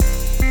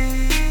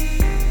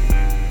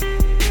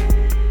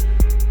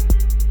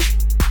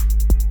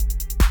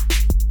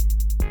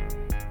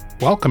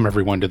Welcome,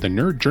 everyone, to the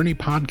Nerd Journey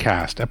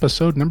Podcast,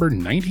 episode number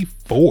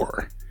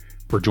 94.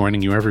 We're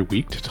joining you every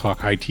week to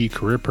talk IT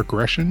career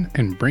progression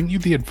and bring you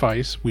the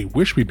advice we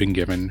wish we'd been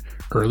given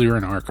earlier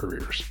in our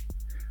careers.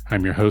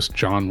 I'm your host,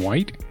 John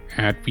White,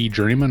 at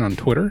VJourneyman on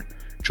Twitter,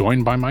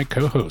 joined by my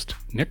co-host,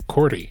 Nick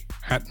Cordy,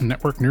 at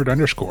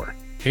NetworkNerd_.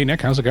 Hey,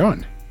 Nick, how's it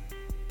going?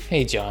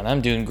 Hey, John,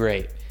 I'm doing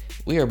great.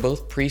 We are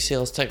both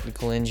pre-sales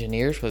technical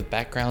engineers with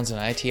backgrounds in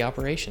IT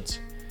operations.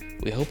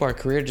 We hope our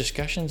career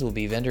discussions will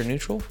be vendor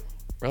neutral,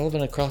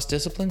 relevant across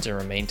disciplines, and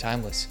remain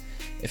timeless.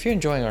 If you're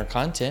enjoying our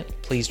content,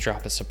 please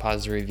drop us a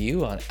positive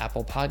review on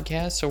Apple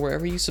Podcasts or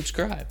wherever you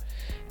subscribe.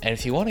 And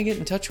if you want to get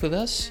in touch with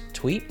us,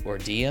 tweet or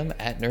DM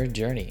at Nerd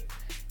Journey.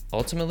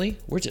 Ultimately,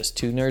 we're just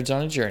two nerds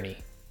on a journey.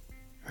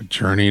 A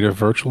journey to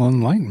virtual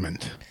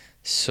enlightenment.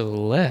 So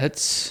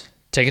let's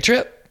take a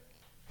trip.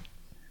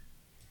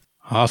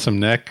 Awesome,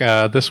 Nick.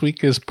 This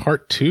week is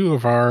part 2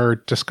 of our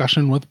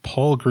discussion with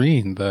Paul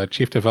Green, the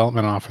Chief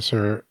Development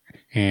Officer,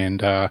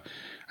 and I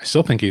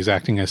still think he's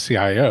acting as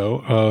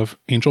CIO of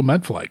Angel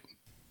Medflight.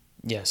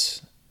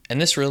 Yes,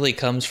 and this really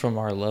comes from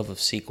our love of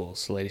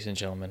sequels, ladies and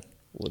gentlemen.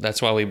 That's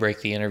why we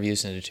break the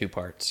interviews into 2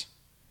 parts.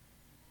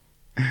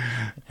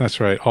 That's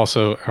right.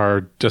 Also,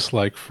 our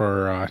dislike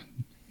for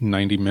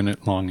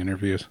 90-minute long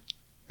interviews.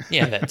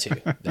 Yeah, that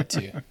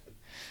too.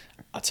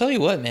 I'll tell you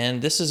what,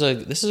 man, this is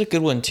a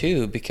good one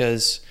too,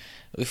 because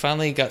we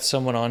finally got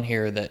someone on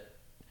here that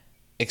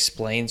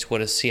explains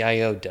what a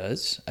CIO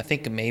does. I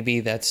think maybe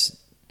that's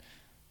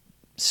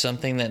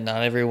something that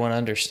not everyone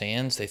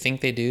understands. They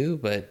think they do,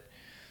 but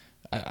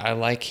I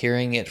like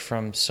hearing it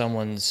from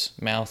someone's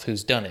mouth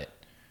who's done it.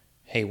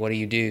 Hey, what do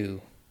you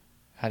do?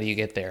 How do you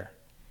get there?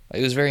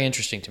 It was very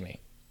interesting to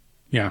me.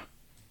 Yeah,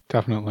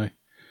 definitely.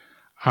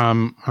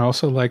 I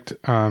also liked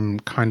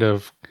kind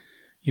of,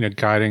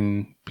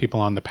 guiding people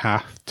on the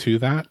path to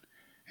that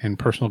and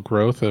personal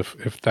growth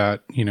if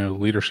that,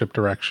 leadership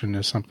direction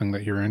is something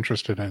that you're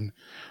interested in,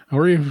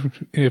 or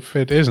if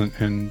it isn't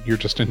and you're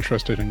just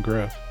interested in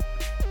growth.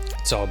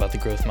 It's all about the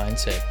growth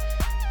mindset.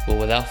 Well,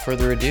 without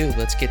further ado,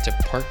 let's get to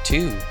part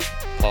 2,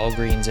 Paul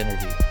Green's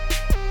interview.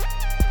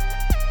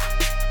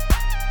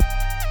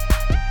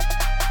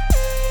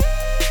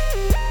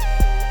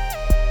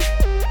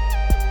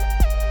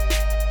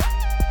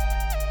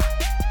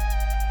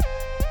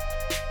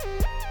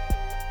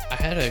 I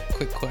had a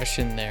quick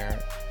question there.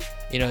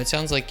 It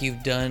sounds like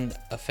you've done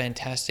a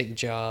fantastic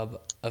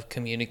job of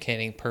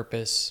communicating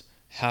purpose,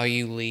 how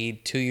you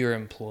lead to your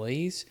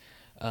employees.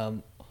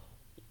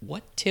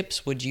 What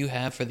tips would you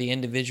have for the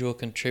individual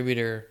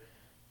contributor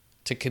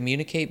to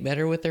communicate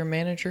better with their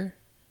manager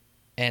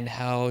and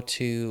how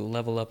to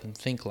level up and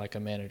think like a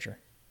manager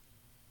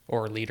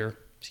or leader,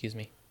 excuse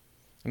me?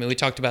 I mean, we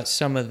talked about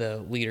some of the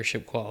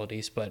leadership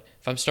qualities, but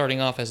if I'm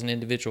starting off as an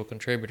individual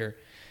contributor,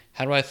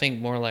 how do I think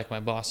more like my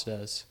boss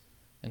does?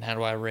 And how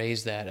do I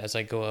raise that as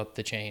I go up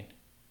the chain?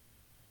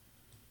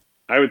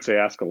 I would say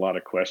ask a lot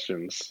of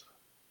questions.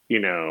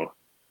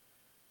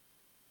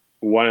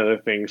 One of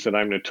the things that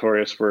I'm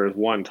notorious for is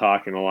 1,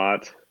 talking a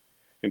lot,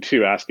 and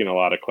 2, asking a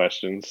lot of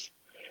questions.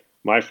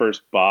 My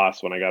first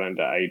boss when I got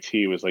into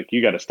IT was like,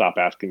 you got to stop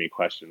asking me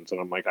questions.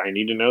 And I'm like, I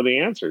need to know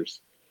the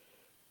answers.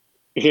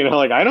 I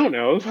don't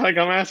know. I'm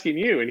asking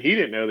you. And he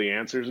didn't know the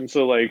answers. And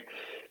so when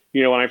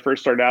I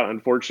first started out,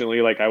 unfortunately,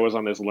 I was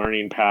on this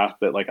learning path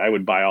that I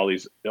would buy all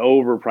these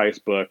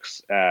overpriced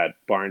books at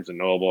Barnes and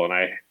Noble. And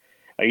I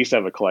used to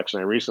have a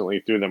collection. I recently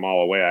threw them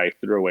all away. I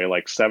threw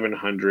away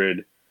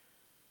 700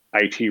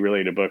 IT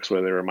related books,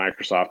 whether they were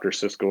Microsoft or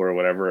Cisco or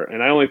whatever.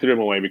 And I only threw them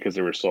away because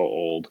they were so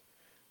old.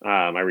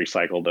 I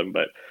recycled them,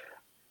 but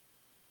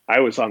I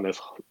was on this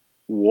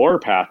war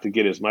path to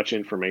get as much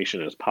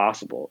information as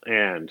possible.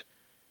 And,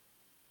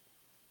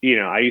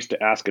 I used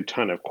to ask a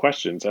ton of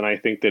questions. And I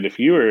think that if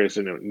you are as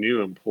a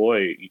new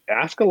employee,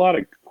 ask a lot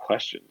of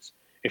questions.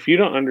 If you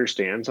don't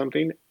understand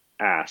something,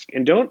 ask.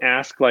 And don't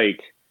ask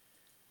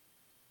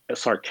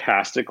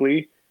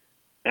sarcastically.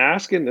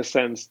 Ask in the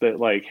sense that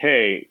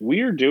hey,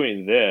 we are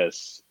doing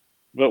this,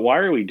 but why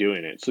are we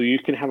doing it? So you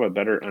can have a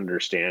better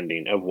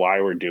understanding of why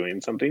we're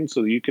doing something,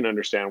 so you can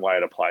understand why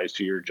it applies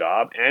to your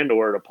job and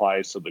or it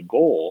applies to the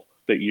goal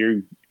that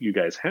you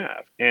guys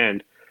have.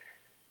 And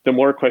the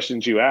more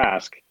questions you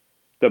ask,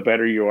 the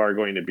better you are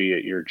going to be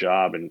at your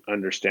job and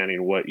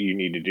understanding what you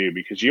need to do,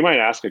 because you might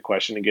ask a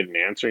question and get an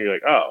answer and you're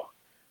like, oh,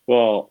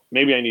 well,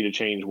 maybe I need to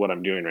change what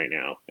I'm doing right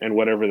now. And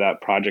whatever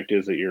that project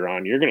is that you're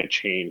on, you're going to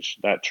change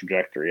that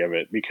trajectory of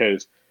it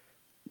because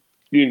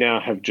you now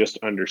have just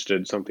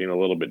understood something a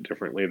little bit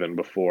differently than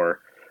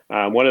before.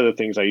 One of the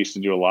things I used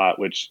to do a lot,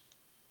 which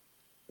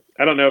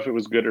I don't know if it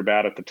was good or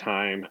bad at the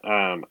time,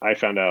 I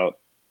found out,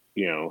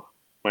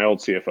 my old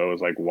CFO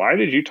was like, why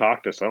did you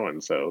talk to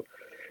so-and-so?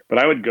 But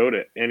I would go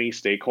to any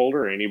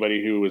stakeholder or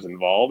anybody who was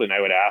involved, and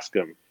I would ask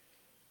them,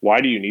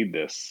 why do you need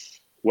this?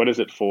 What is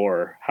it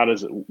for? How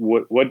does it,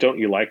 what don't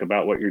you like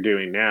about what you're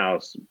doing now?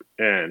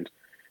 And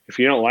if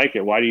you don't like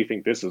it, why do you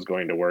think this is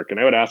going to work? And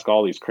I would ask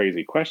all these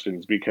crazy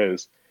questions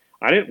because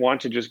I didn't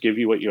want to just give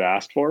you what you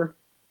asked for.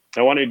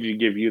 I wanted to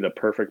give you the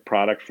perfect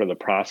product for the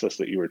process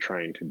that you were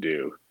trying to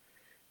do.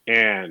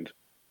 And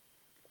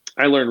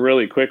I learned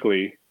really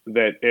quickly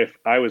that if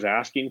I was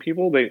asking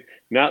people,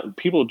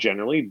 people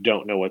generally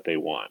don't know what they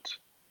want.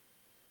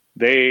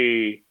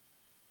 They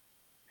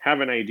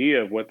have an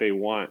idea of what they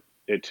want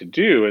it to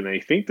do and they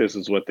think this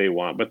is what they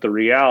want, but the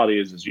reality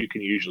is you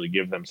can usually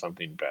give them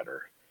something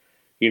better.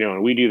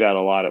 And we do that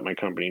a lot at my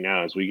company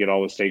now. Is we get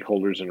all the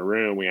stakeholders in a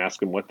room, we ask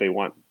them what they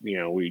want.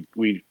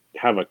 We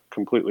have a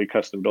completely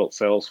custom built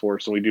sales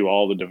force, and we do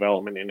all the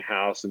development in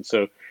house. And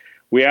so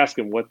we ask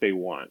them what they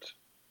want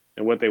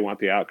and what they want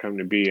the outcome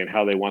to be and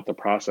how they want the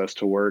process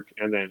to work.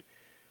 And then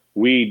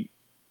we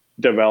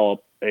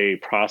develop a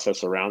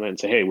process around that and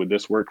say, hey, would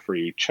this work for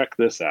you? Check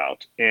this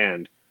out.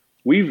 And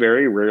we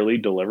very rarely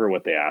deliver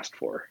what they asked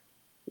for.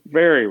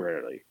 Very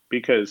rarely,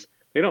 because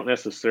they don't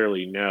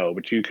necessarily know,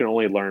 but you can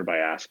only learn by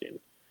asking.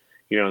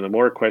 And the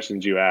more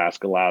questions you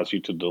ask allows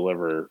you to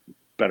deliver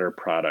better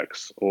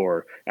products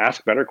or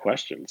ask better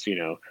questions.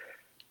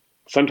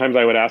 Sometimes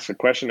I would ask a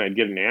question, I'd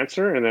get an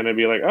answer, and then I'd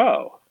be like,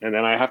 oh, and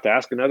then I have to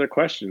ask another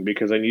question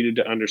because I needed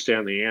to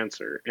understand the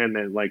answer. And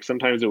then, like,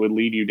 sometimes it would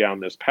lead you down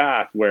this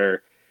path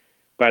where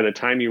by the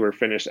time you were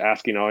finished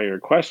asking all your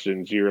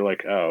questions, you were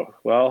like, oh,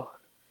 well,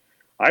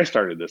 I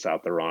started this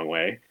out the wrong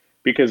way,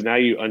 because now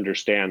you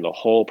understand the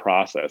whole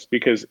process,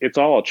 because it's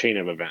all a chain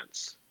of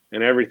events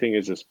and everything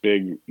is this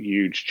big,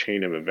 huge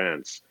chain of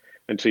events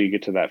until you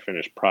get to that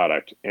finished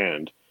product.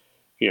 And,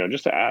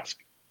 just to ask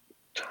a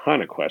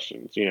ton of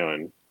questions,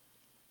 and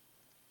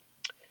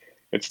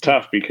it's Yeah.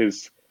 tough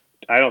because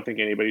I don't think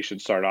anybody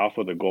should start off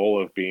with a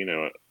goal of being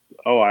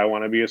oh, I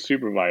want to be a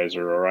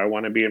supervisor, or I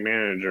want to be a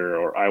manager,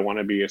 or I want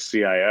to be a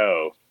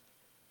CIO.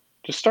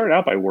 Just start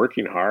out by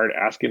working hard,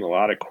 asking a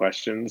lot of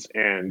questions,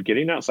 and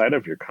getting outside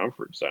of your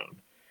comfort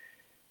zone.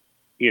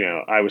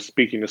 I was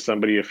speaking to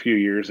somebody a few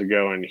years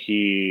ago, and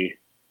I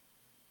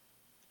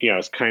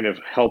was kind of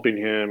helping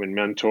him and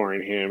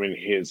mentoring him, and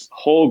his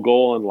whole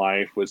goal in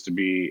life was to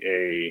be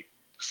a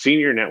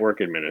senior network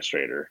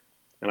administrator.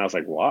 And I was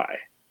like, why?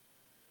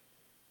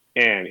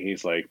 And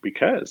he's like,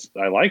 because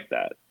I like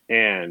that.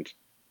 And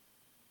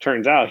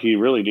turns out he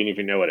really didn't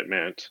even know what it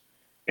meant.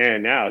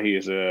 And now he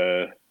is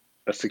a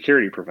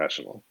security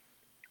professional.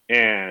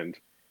 And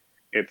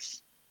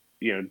it's,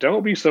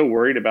 don't be so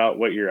worried about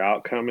what your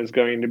outcome is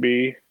going to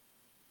be.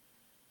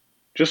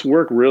 Just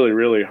work really,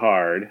 really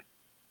hard,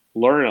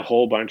 learn a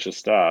whole bunch of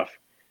stuff.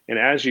 And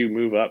as you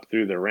move up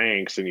through the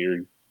ranks and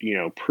you're,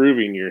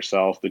 proving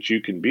yourself that you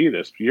can be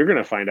this, you're going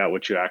to find out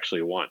what you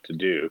actually want to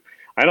do.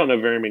 I don't know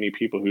very many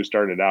people who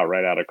started out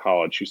right out of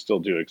college who still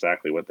do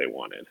exactly what they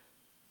wanted.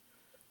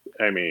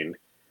 I mean,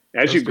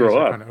 as you Those days grow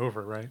are up, kind of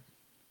over, right?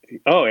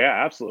 oh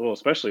yeah, absolutely. Well,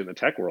 especially in the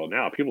tech world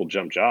now, people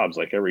jump jobs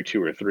like every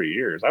 2 or 3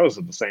 years. I was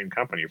at the same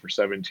company for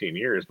 17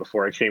 years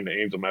before I came to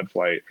Angel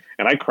MedFlight,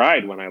 and I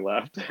cried when I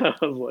left. I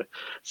was like,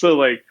 so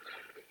like,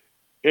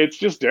 it's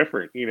just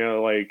different,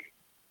 Like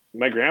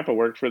my grandpa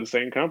worked for the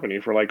same company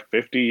for like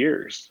 50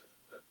 years,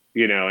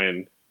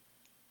 and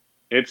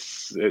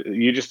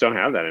you just don't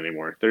have that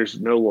anymore.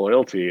 There's no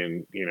loyalty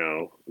in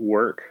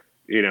work,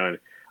 and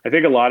I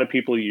think a lot of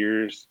people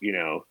years,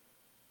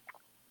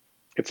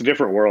 it's a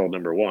different world,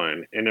 number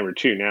one. And number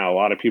two, now a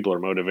lot of people are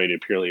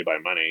motivated purely by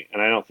money.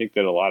 And I don't think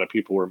that a lot of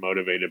people were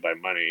motivated by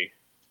money,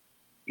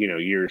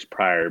 years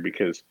prior,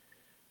 because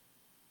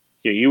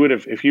you would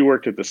have, if you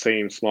worked at the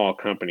same small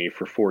company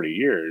for 40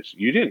 years,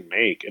 you didn't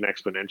make an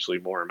exponentially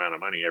more amount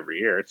of money every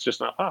year. It's just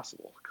not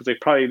possible because they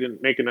probably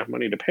didn't make enough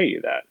money to pay you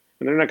that.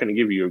 And they're not going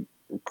to give you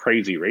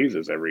crazy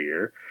raises every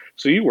year.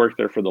 So you work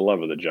there for the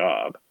love of the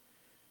job.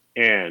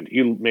 And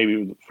you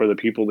maybe for the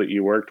people that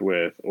you worked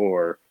with,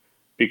 or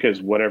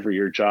because whatever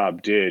your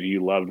job did,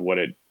 you loved what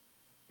it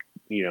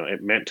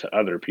meant to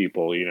other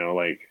people.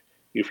 Like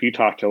if you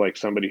talk to like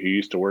somebody who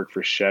used to work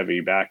for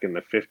Chevy back in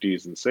the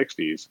 50s and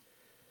 60s,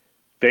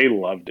 they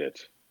loved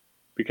it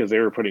because they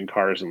were putting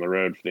cars on the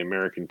road for the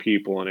American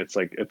people. And it's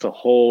like, it's a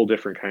whole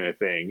different kind of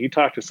thing. You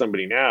talk to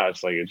somebody now,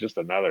 it's like, it's just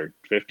another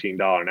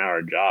 $15 an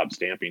hour job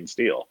stamping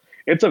steel.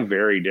 It's a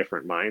very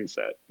different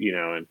mindset,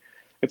 and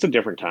it's a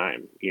different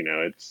time,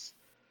 it's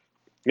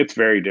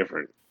very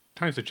different.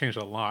 Times have changed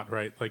a lot,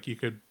 right? Like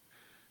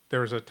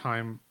there was a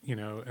time,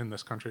 in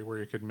this country where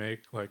you could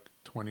make like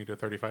 $20,000 to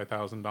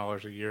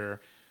 $35,000 a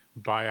year,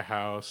 buy a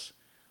house,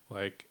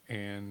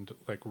 and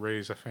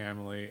raise a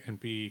family and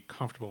be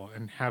comfortable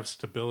and have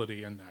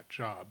stability in that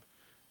job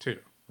too,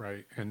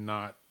 right? And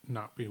not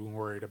be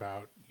worried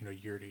about,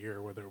 year to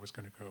year whether it was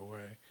going to go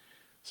away.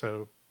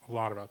 So a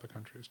lot about the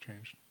country has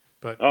changed.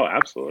 But Oh, yeah,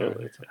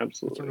 absolutely. that's a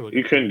Absolutely. really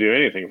You good couldn't point. do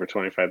anything for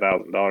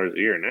 $25,000 a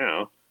year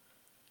now.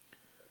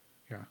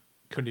 Yeah.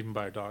 Couldn't even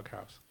buy a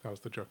doghouse. That was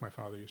the joke my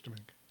father used to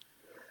make.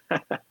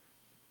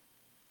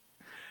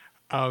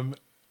 Um,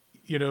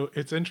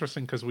 it's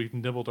interesting because we've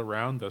nibbled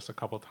around this a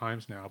couple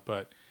times now,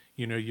 but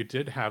you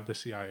did have the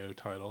CIO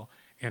title,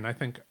 and I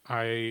think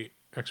I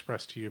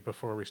expressed to you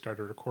before we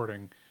started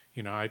recording.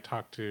 I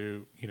talked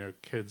to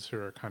kids who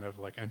are kind of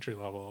like entry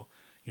level,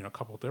 a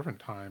couple different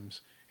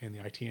times in the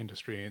IT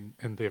industry,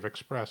 and they've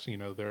expressed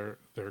their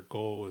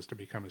goal is to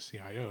become a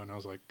CIO, and I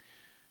was like,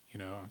 you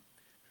know,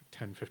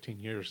 10, 15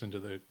 years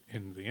into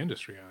in the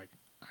industry.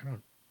 I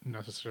don't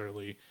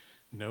necessarily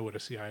know what a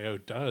CIO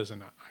does,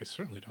 and I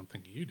certainly don't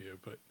think you do,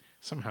 but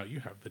somehow you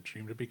have the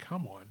dream to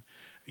become one.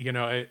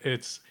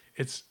 It's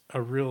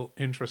a real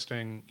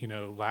interesting,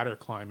 ladder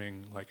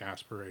climbing like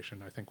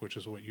aspiration, I think, which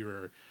is what you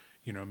were,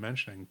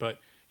 mentioning. But,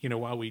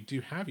 while we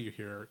do have you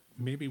here,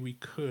 maybe we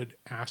could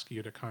ask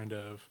you to kind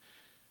of,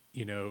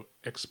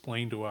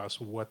 explain to us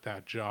what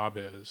that job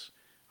is,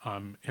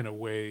 in a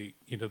way,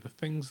 the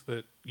things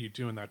that you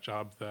do in that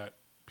job that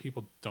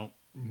people don't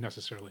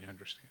necessarily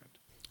understand.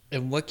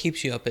 And what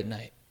keeps you up at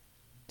night?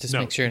 Just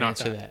No, make sure and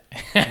not answer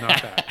that.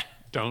 Not that.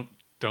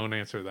 Don't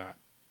answer that.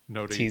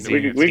 No,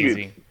 Teasing, We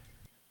teasing.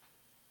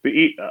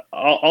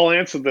 I'll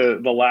answer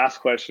the last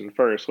question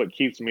first. What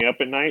keeps me up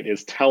at night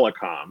is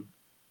telecom.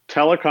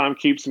 Telecom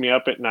keeps me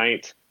up at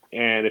night,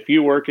 and if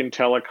you work in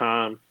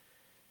telecom,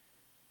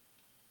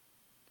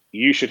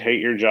 you should hate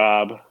your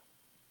job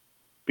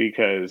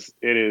because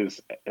it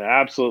is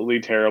absolutely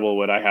terrible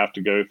what I have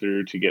to go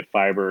through to get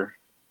fiber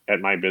at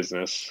my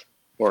business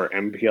or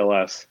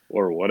MPLS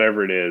or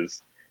whatever it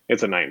is.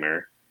 It's a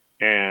nightmare.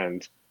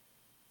 And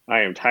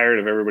I am tired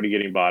of everybody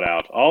getting bought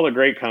out. All the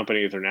great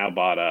companies are now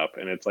bought up,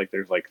 and it's like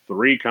there's like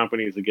 3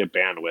 companies to get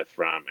bandwidth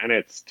from, and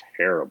it's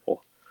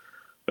terrible.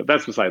 But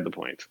that's beside the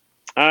point.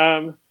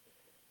 I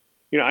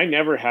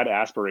never had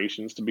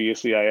aspirations to be a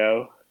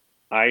CIO.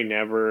 I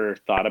never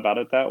thought about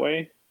it that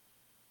way.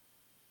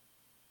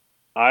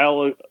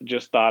 I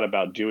just thought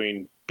about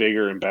doing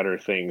bigger and better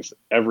things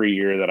every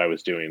year that I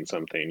was doing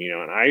something,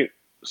 and I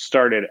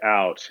started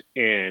out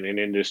in an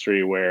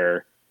industry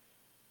where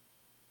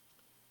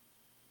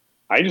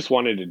I just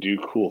wanted to do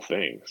cool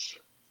things.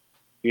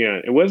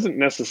 It wasn't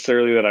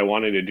necessarily that I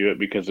wanted to do it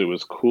because it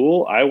was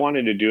cool. I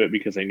wanted to do it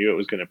because I knew it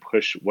was going to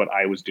push what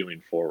I was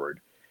doing forward.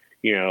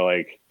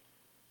 Like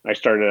I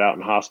started out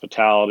in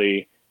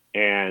hospitality,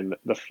 and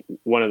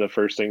one of the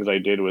first things I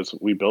did was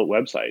we built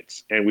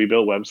websites, and we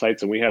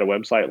had a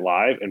website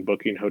live and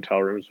booking hotel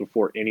rooms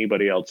before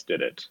anybody else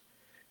did it.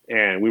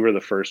 And we were the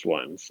first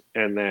ones.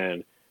 And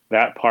then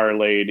that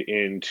parlayed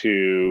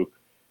into,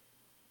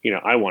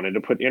 I wanted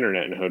to put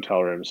internet in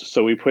hotel rooms.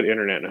 So we put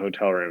internet in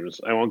hotel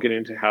rooms. I won't get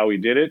into how we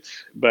did it,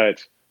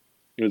 but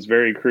it was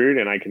very crude.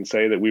 And I can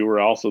say that we were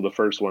also the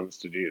first ones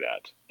to do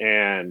that.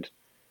 And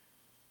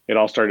it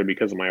all started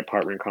because of my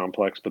apartment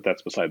complex, but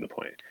that's beside the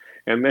point.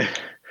 And then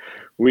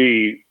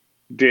we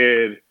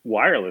did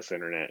wireless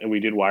internet, and we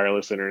did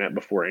wireless internet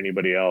before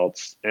anybody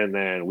else. And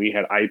then we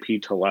had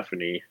IP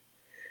telephony.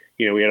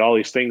 We had all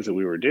these things that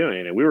we were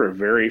doing, and we were a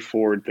very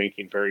forward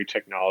thinking, very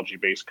technology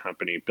based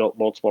company, built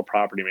multiple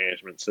property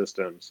management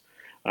systems,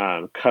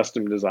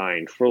 custom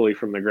designed fully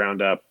from the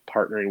ground up,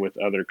 partnering with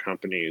other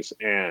companies.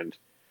 And,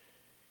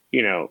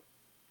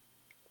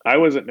 I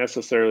wasn't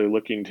necessarily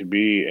looking to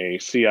be a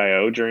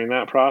CIO during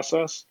that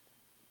process.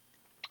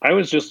 I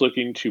was just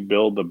looking to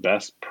build the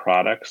best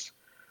products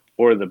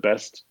or the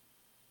best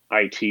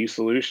IT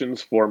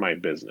solutions for my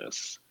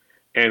business,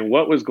 and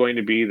what was going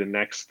to be the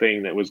next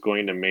thing that was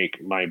going to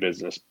make my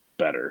business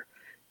better.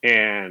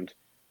 And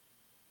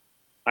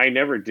I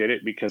never did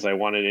it because I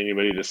wanted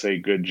anybody to say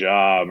good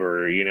job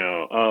or,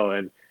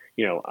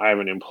 I have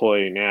an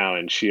employee now,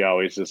 and she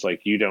always is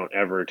like, you don't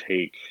ever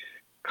take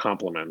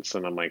compliments.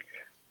 And I'm like,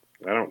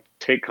 I don't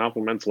take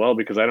compliments well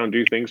because I don't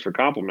do things for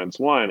compliments,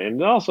 one.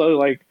 And also,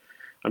 like,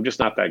 I'm just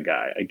not that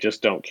guy. I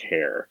just don't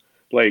care.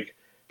 Like,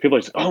 people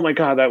are like, oh my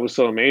God, that was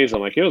so amazing.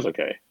 I'm like, it was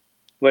okay.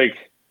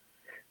 Like,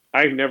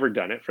 I've never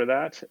done it for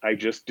that. I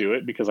just do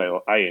it because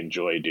I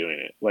enjoy doing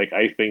it. Like,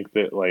 I think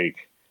that,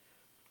 like,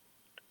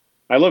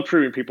 I love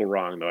proving people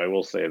wrong, though. I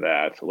will say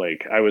that.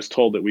 Like, I was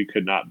told that we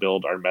could not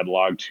build our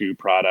Medlog 2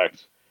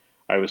 product.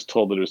 I was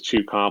told that it was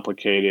too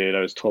complicated.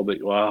 I was told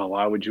that, well,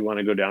 why would you want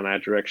to go down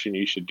that direction?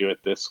 You should do it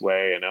this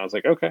way. And I was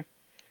like, okay.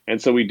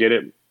 And so we did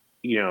it,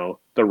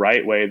 the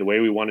right way, the way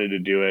we wanted to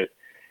do it.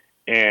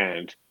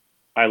 And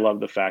I love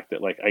the fact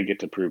that, like, I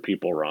get to prove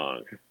people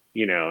wrong,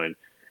 and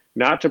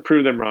not to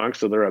prove them wrong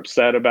so they're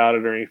upset about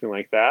it or anything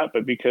like that,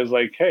 but because,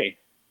 like, hey,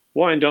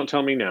 one, don't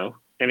tell me no.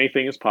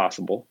 Anything is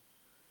possible.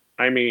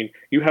 I mean,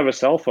 you have a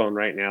cell phone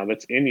right now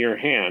that's in your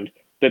hand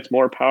that's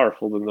more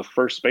powerful than the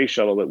first space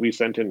shuttle that we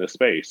sent into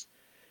space.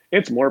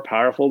 It's more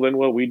powerful than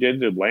what we did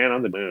to land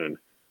on the moon.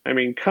 I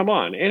mean, come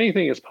on,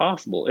 anything is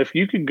possible. If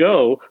you could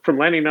go from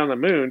landing on the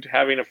moon to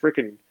having a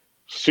freaking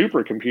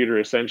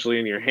supercomputer essentially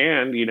in your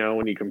hand,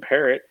 when you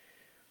compare it,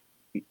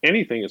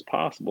 anything is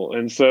possible.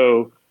 And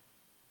so,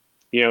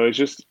 it's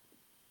just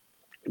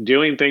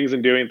doing things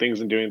and doing things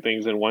and doing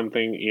things. And one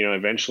thing,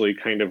 eventually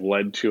kind of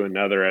led to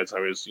another as I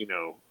was,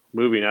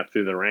 moving up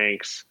through the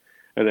ranks,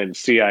 and then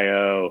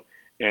CIO,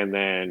 and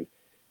then,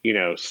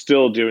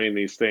 still doing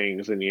these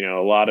things. And,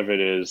 a lot of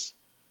it is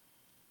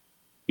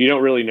you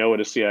don't really know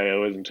what a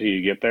CIO is until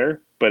you get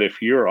there. But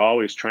if you're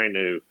always trying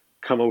to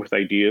come up with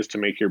ideas to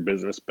make your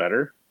business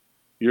better,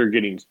 you're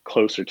getting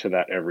closer to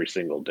that every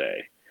single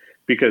day.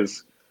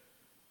 Because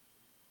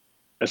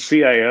a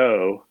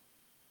CIO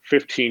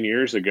 15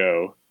 years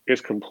ago is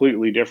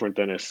completely different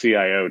than a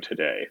CIO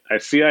today. A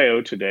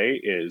CIO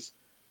today is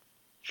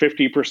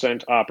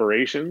 50%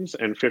 operations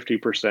and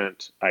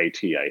 50%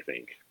 IT, I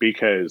think,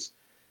 because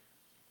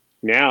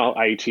now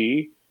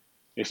IT,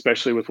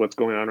 especially with what's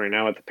going on right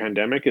now with the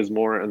pandemic, is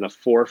more in the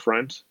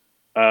forefront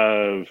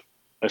of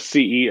a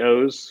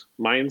CEO's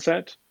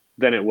mindset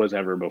than it was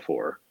ever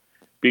before.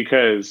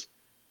 Because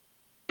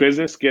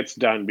business gets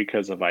done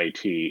because of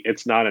IT.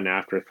 It's not an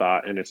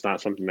afterthought and it's not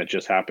something that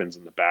just happens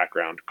in the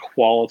background.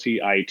 Quality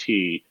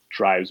IT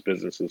drives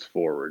businesses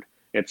forward.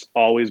 It's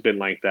always been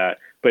like that,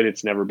 but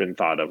it's never been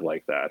thought of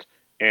like that.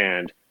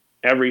 And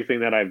everything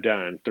that I've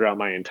done throughout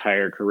my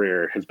entire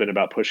career has been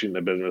about pushing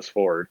the business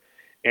forward.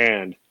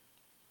 And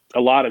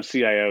a lot of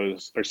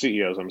CIOs or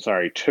CEOs, I'm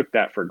sorry, took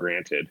that for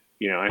granted.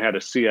 I had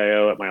a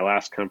CIO at my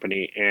last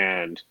company,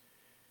 and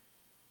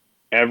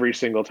every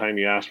single time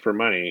you asked for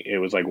money, it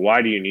was like,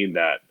 why do you need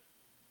that?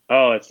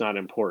 Oh, it's not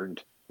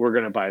important. We're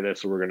going to buy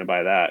this or we're going to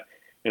buy that.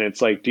 And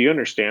it's like, do you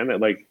understand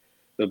that, like,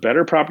 the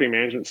better property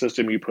management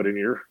system you put in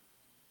your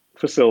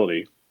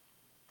facility,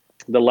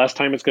 the less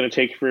time it's going to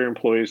take for your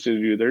employees to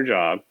do their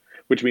job,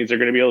 which means they're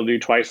going to be able to do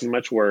twice as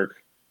much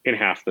work in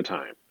half the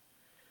time.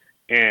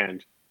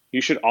 And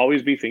you should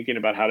always be thinking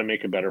about how to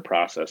make a better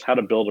process, how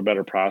to build a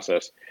better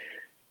process.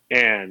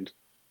 And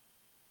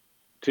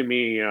to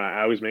me,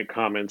 I always make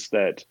comments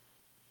that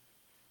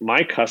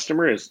my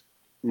customer is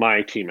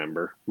my team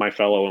member, my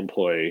fellow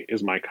employee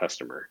is my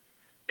customer.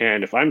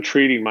 And if I'm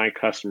treating my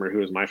customer,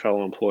 who is my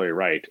fellow employee,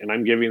 right, and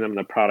I'm giving them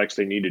the products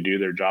they need to do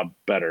their job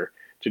better,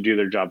 to do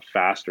their job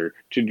faster,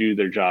 to do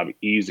their job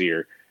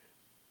easier,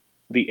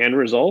 the end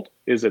result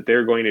is that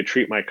they're going to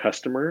treat my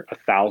customer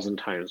 1,000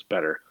 times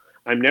better.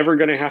 I'm never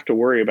going to have to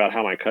worry about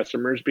how my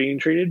customer is being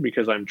treated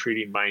because I'm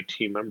treating my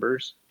team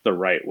members the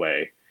right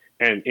way.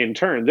 And in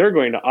turn, they're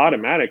going to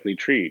automatically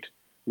treat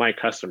my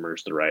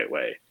customers the right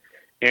way.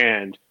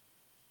 And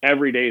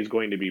every day is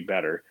going to be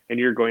better. And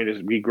you're going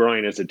to be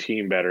growing as a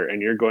team better.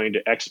 And you're going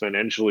to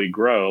exponentially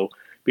grow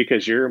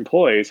because your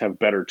employees have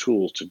better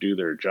tools to do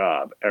their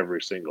job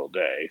every single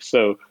day.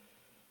 So,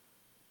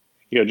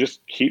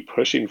 just keep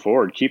pushing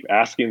forward, keep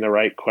asking the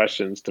right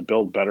questions to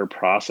build better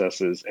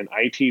processes, and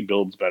IT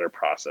builds better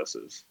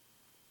processes.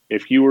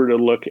 If you were to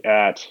look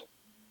at,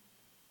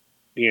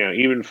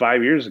 even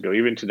 5 years ago,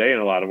 even today in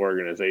a lot of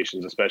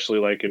organizations, especially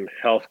like in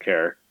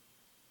healthcare,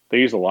 they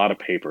use a lot of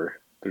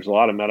paper. There's a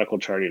lot of medical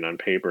charting on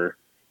paper,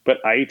 but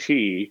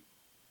IT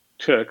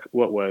took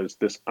what was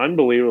this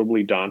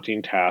unbelievably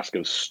daunting task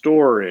of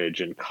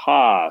storage and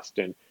cost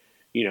and,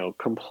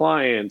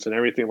 compliance and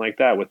everything like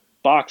that with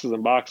boxes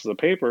and boxes of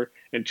paper,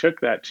 and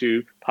took that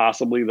to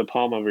possibly the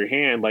palm of your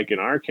hand, like in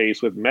our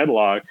case with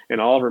MedLog,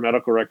 and all of our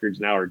medical records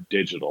now are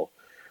digital.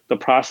 The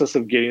process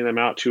of getting them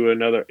out to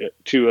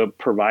a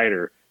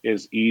provider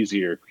is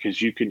easier because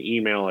you can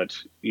email it.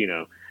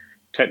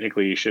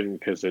 Technically you shouldn't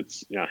because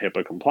it's not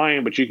HIPAA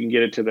compliant, but you can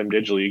get it to them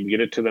digitally. You can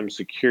get it to them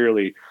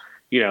securely.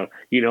 You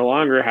no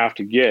longer have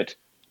to get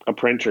a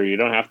printer. You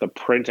don't have to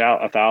print out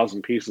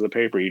 1,000 pieces of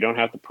paper. You don't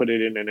have to put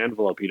it in an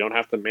envelope. You don't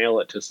have to mail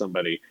it to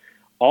somebody.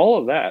 All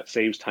of that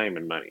saves time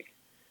and money.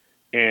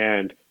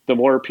 And the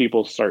more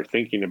people start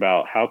thinking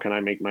about how can I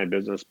make my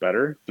business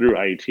better through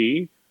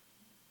IT,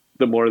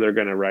 the more they're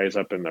going to rise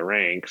up in the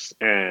ranks,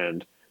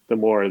 and the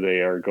more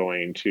they are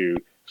going to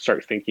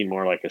start thinking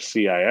more like a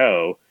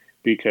CIO,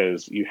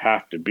 because you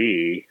have to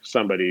be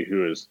somebody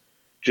who is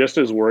just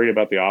as worried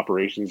about the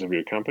operations of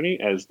your company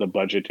as the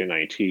budget in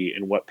IT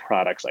and what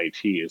products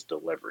IT is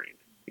delivering.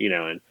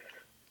 And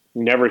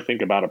never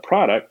think about a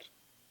product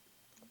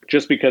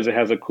just because it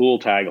has a cool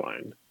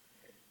tagline.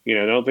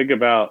 Don't think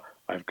about,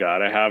 I've got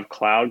to have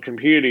cloud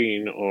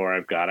computing or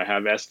I've got to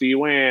have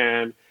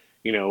SD-WAN,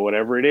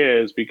 whatever it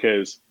is,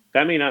 because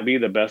that may not be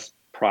the best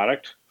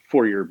product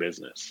for your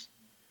business.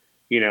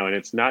 And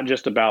it's not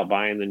just about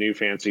buying the new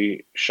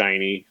fancy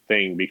shiny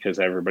thing because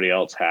everybody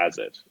else has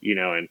it,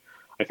 and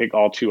I think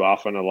all too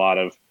often a lot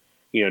of,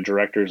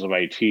 directors of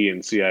IT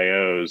and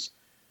CIOs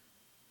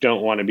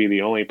don't want to be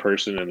the only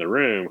person in the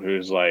room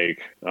who's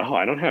like, oh,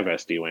 I don't have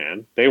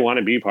SD-WAN. They want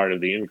to be part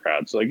of the in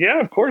crowd. So like, yeah,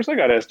 of course I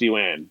got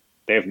SD-WAN.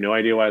 They have no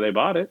idea why they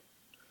bought it,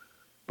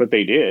 but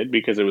they did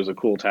because it was a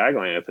cool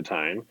tagline at the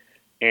time.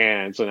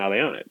 And so now they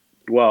own it.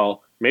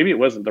 Well, maybe it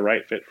wasn't the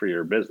right fit for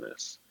your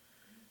business,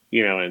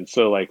 and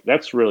so like,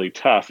 that's really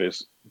tough,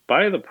 is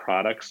buy the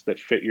products that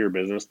fit your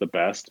business the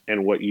best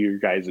and what your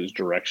guys'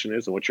 direction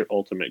is and what your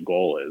ultimate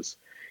goal is.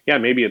 Yeah,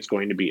 maybe it's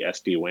going to be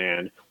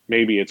SD-WAN.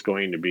 Maybe it's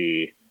going to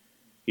be,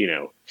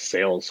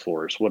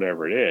 Salesforce,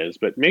 whatever it is,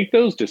 but make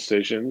those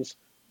decisions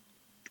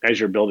as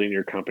you're building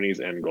your company's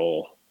end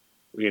goal.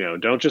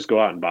 Don't just go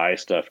out and buy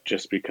stuff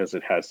just because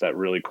it has that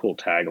really cool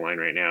tagline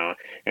right now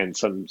and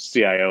some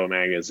CIO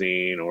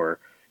magazine or,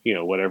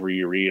 whatever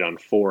you read on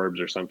Forbes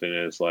or something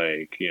is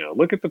like,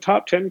 look at the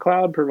top 10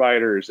 cloud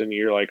providers. And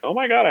you're like, oh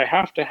my God, I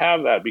have to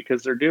have that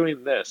because they're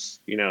doing this,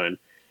 and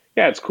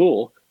yeah, it's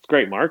cool. It's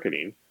great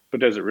marketing, but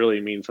does it really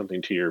mean something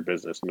to your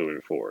business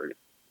moving forward?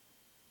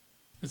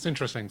 It's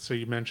interesting. So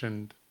you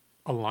mentioned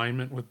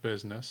alignment with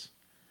business,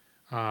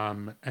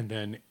 and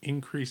then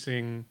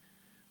increasing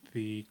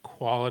the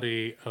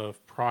quality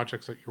of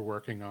projects that you're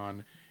working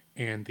on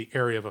and the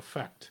area of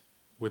effect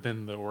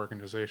within the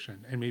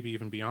organization and maybe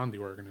even beyond the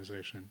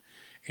organization.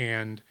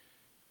 And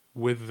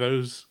with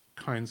those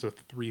kinds of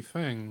three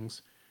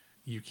things,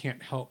 you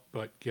can't help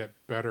but get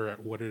better at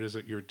what it is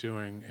that you're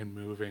doing and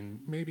moving,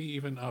 maybe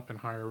even up and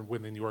higher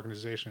within the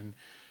organization,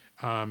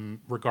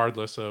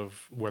 regardless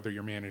of whether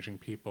you're managing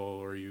people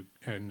or you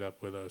end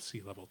up with a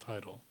C-level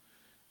title.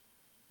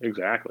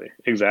 Exactly.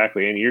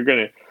 Exactly. And you're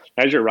going to,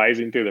 as you're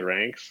rising through the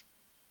ranks,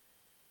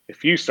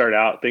 if you start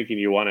out thinking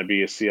you want to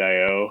be a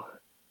CIO,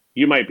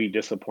 you might be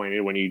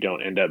disappointed when you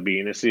don't end up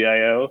being a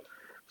CIO.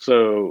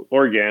 So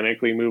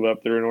organically move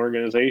up through an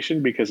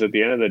organization, because at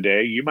the end of the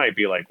day, you might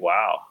be like,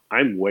 wow,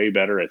 I'm way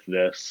better at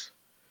this.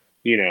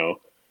 You know,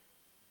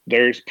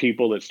 there's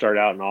people that start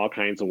out in all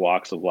kinds of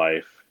walks of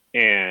life.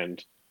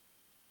 And,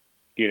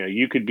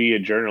 you could be a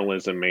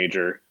journalism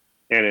major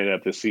and end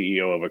up the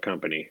CEO of a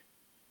company.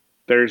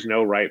 There's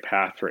no right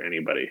path for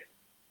anybody.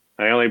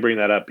 I only bring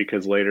that up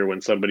because later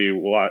when somebody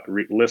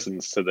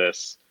listens to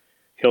this,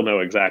 he'll know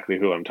exactly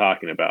who I'm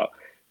talking about.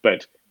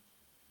 But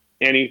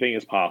anything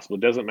is possible.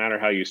 It doesn't matter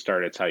how you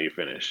start, it's how you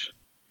finish.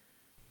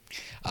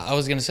 I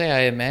was going to say,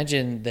 I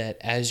imagine that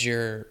as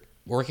you're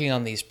working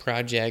on these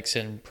projects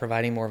and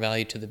providing more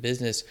value to the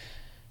business,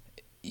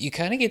 you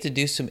kind of get to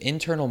do some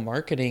internal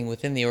marketing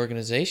within the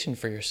organization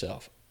for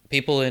yourself.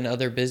 People in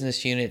other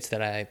business units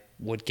that I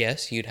would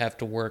guess you'd have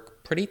to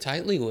work pretty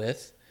tightly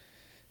with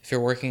if you're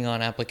working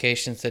on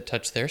applications that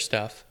touch their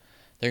stuff.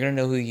 They're going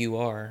to know who you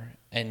are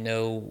and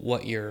know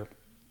what your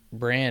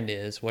brand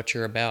is, what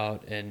you're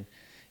about. And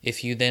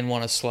if you then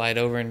want to slide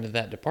over into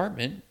that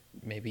department,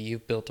 maybe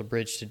you've built a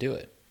bridge to do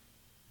it.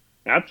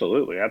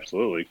 Absolutely,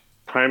 absolutely.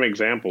 Prime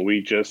example,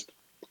 we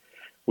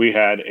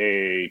had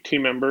a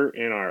team member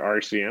in our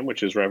RCM,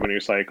 which is revenue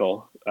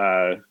cycle,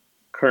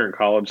 current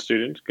college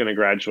student, going to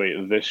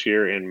graduate this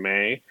year in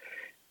May.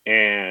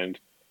 And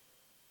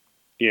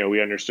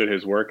we understood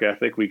his work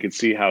ethic. We could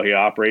see how he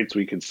operates.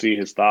 We could see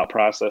his thought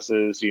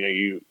processes.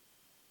 You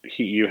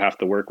have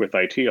to work with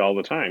IT all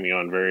the time,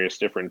 on various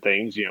different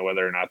things,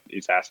 whether or not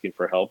he's asking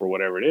for help or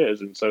whatever it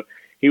is. And so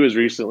he was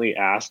recently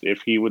asked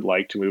if he would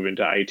like to move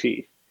into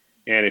IT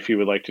and if he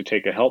would like to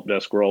take a help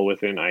desk role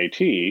within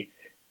IT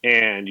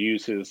and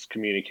use his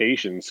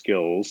communication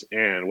skills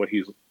and what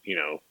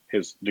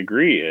his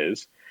degree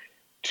is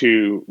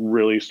to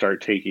really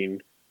start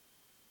taking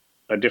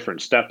a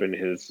different step in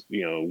his,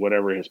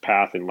 whatever his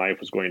path in life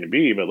was going to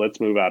be. But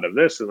let's move out of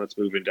this and let's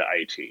move into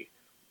IT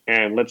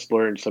and let's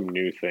learn some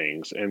new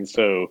things. And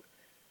so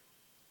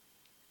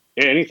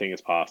anything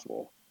is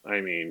possible.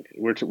 I mean,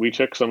 we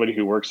took somebody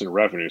who works in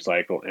revenue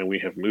cycle and we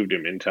have moved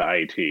him into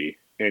IT,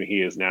 and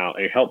he is now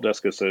a help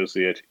desk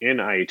associate in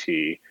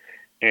IT,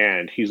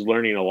 and he's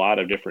learning a lot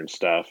of different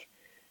stuff,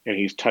 and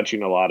he's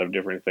touching a lot of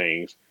different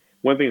things.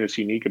 One thing that's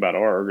unique about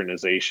our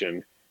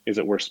organization is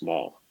that we're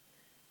small.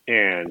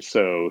 And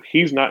so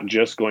he's not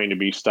just going to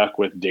be stuck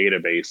with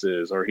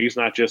databases, or he's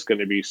not just going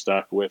to be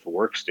stuck with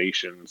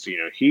workstations.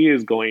 He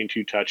is going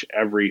to touch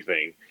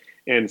everything.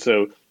 And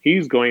so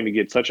he's going to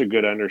get such a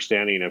good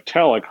understanding of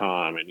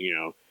telecom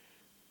and,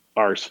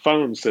 our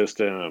phone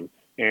system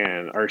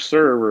and our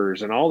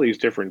servers and all these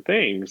different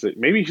things that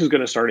maybe he's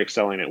going to start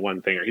excelling at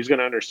one thing, or he's going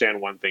to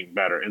understand one thing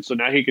better. And so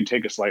now he could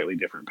take a slightly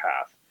different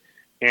path.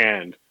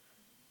 And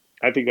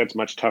I think that's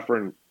much tougher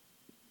in,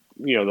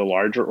 the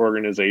larger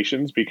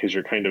organizations, because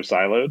you're kind of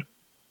siloed.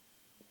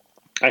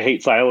 I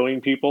hate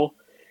siloing people.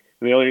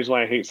 And the only reason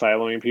why I hate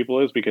siloing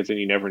people is because then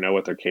you never know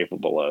what they're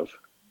capable of.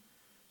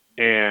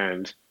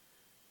 And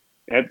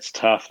it's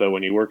tough though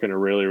when you work in a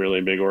really,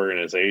 really big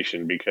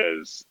organization,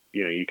 because,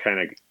 you kind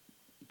of,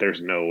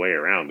 there's no way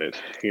around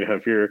it.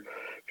 If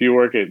you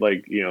work at,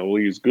 like, we'll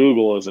use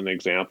Google as an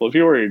example. If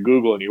you work at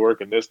Google and you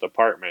work in this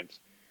department,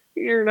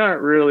 you're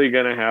not really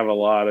going to have a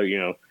lot of,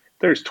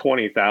 there's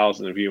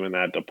 20,000 of you in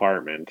that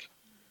department.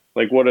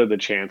 Like, what are the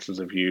chances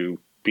of you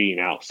being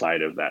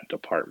outside of that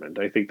department?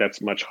 I think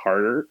that's much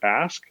harder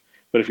ask.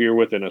 But if you're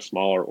within a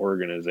smaller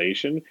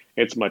organization,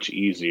 it's much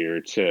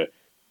easier to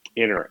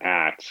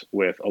interact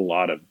with a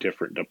lot of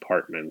different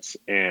departments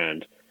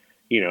and,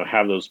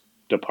 have those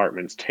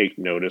departments take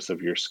notice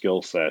of your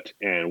skill set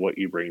and what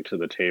you bring to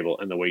the table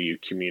and the way you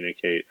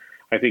communicate.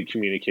 I think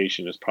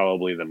communication is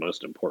probably the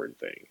most important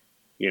thing.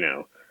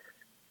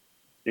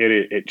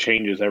 It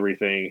changes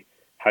everything.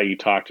 How you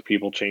talk to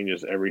people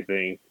changes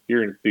everything.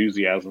 Your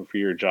enthusiasm for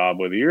your job,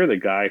 whether you're the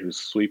guy who's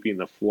sweeping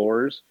the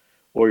floors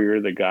or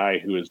you're the guy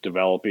who is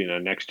developing a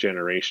next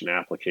generation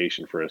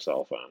application for a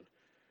cell phone,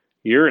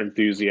 your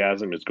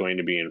enthusiasm is going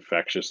to be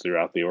infectious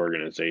throughout the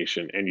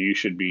organization, and you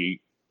should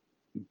be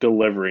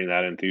delivering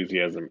that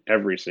enthusiasm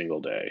every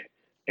single day.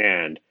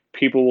 And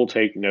people will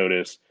take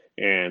notice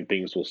and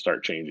things will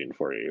start changing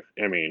for you.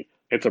 I mean,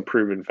 it's a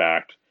proven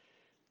fact.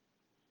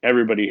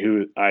 Everybody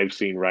who I've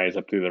seen rise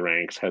up through the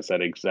ranks has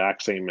that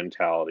exact same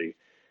mentality.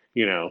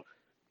 You know,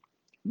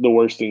 the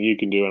worst thing you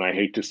can do, and I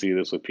hate to see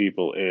this with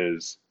people,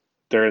 is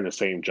they're in the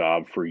same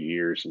job for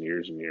years and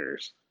years and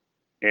years.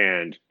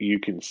 And you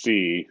can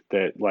see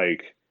that,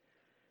 like,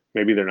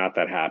 maybe they're not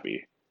that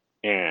happy.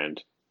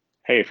 And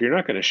hey, if you're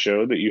not going to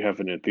show that you have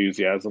an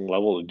enthusiasm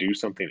level to do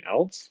something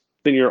else,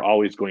 then you're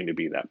always going to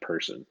be that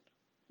person.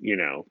 You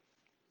know,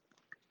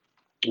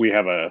 we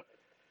have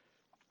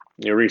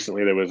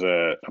recently there was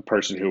a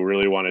person who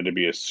really wanted to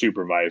be a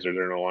supervisor.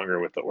 They're no longer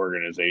with the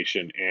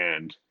organization,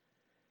 and,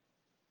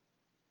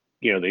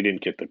 they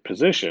didn't get the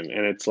position.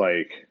 And it's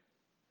like,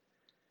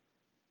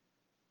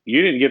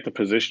 you didn't get the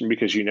position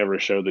because you never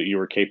showed that you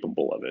were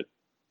capable of it.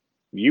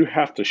 You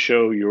have to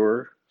show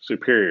your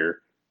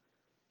superior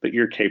that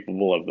you're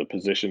capable of the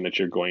position that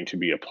you're going to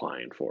be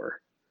applying for.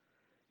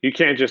 You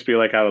can't just be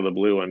like out of the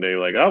blue one day,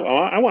 like, oh,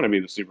 I want to be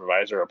the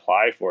supervisor,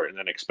 apply for it, and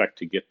then expect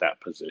to get that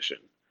position.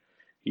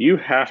 You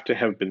have to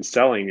have been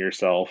selling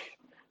yourself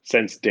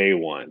since day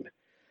one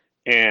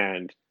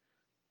and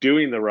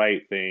doing the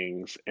right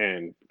things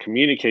and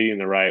communicating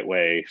the right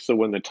way. So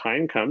when the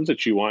time comes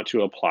that you want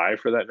to apply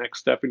for that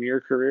next step in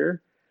your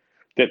career,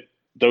 that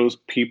those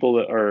people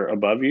that are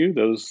above you,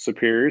 those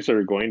superiors that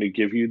are going to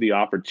give you the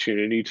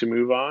opportunity to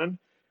move on,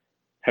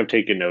 have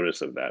taken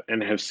notice of that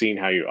and have seen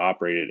how you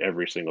operated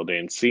every single day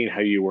and seen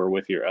how you were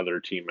with your other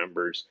team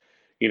members.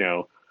 You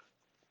know,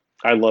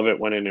 I love it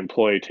when an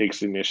employee takes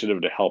the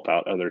initiative to help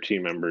out other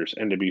team members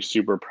and to be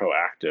super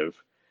proactive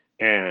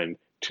and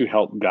to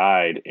help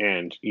guide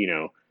and,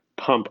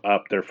 pump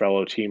up their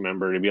fellow team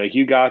member to be like,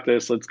 you got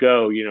this, let's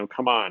go,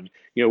 come on,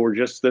 we're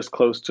just this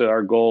close to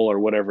our goal or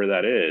whatever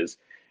that is.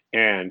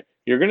 And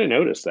you're going to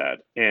notice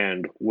that.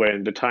 And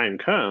when the time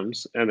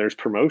comes and there's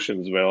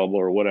promotions available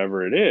or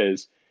whatever it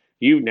is,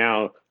 you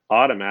now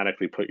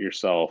automatically put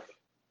yourself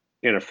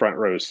in a front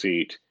row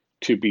seat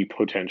to be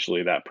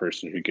potentially that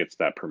person who gets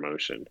that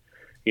promotion.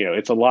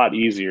 It's a lot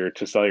easier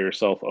to sell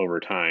yourself over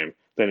time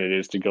than it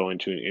is to go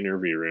into an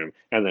interview room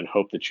and then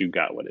hope that you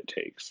got what it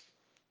takes.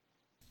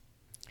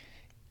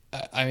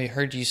 I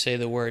heard you say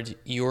the words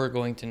you're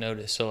going to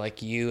notice. So,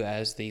 like, you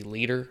as the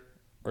leader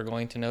are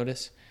going to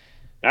notice.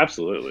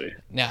 Absolutely.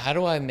 Now, how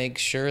do I make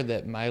sure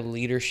that my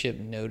leadership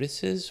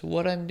notices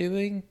what I'm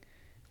doing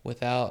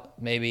without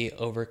maybe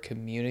over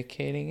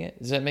communicating it?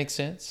 Does that make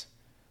sense?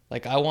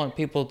 Like, I want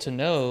people to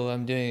know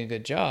I'm doing a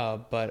good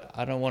job, but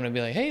I don't want to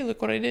be like, hey,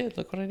 look what I did,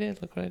 look what I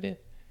did, look what I did.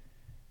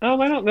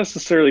 I don't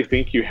necessarily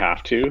think you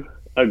have to.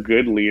 A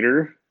good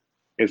leader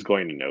is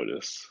going to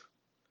notice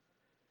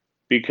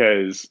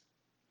because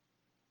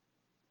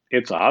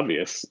it's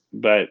obvious.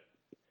 But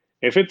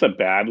if it's a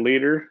bad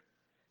leader,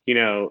 it's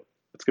going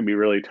to be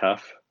really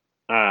tough.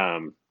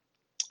 Um,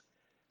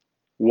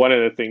 One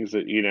of the things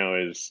that,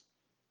 is,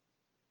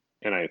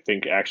 and I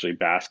think actually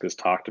Basque has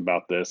talked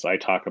about this, I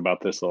talk about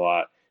this a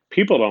lot.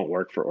 People don't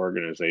work for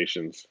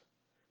organizations,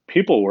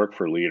 people work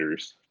for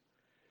leaders.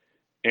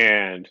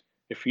 And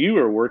if you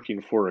are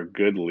working for a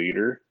good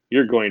leader,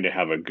 you're going to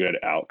have a good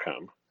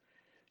outcome.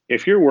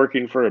 If you're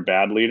working for a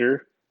bad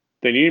leader,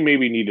 then you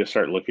maybe need to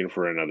start looking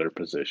for another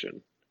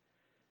position.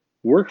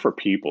 Work for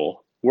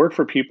people. Work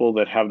for people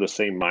that have the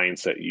same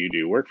mindset you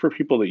do. Work for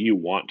people that you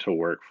want to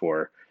work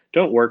for.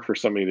 Don't work for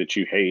somebody that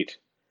you hate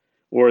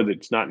or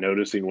that's not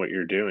noticing what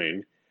you're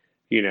doing.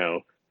 You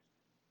know,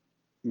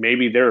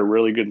 maybe they're a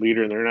really good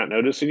leader and they're not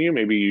noticing you.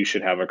 Maybe you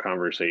should have a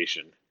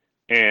conversation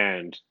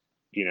and,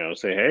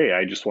 say, hey,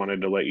 I just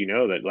wanted to let you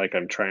know that, like,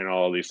 I'm trying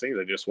all of these things.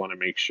 I just want to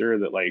make sure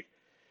that, like,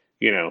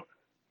 you know,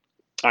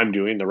 I'm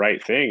doing the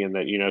right thing and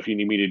that, if you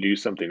need me to do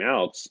something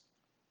else,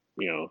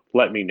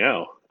 let me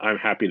know. I'm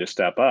happy to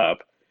step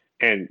up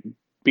and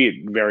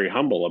be very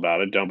humble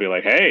about it. Don't be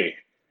like, hey,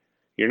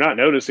 you're not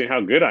noticing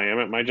how good I am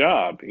at my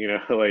job.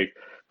 Like,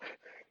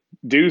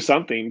 do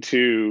something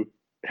to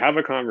have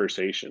a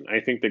conversation. I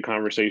think that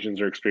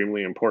conversations are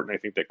extremely important. I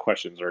think that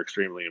questions are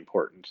extremely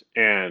important.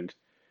 And,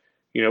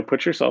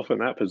 put yourself in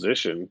that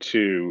position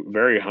to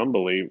very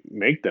humbly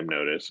make them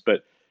notice.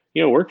 But,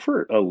 work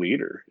for a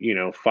leader,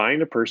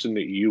 find a person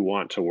that you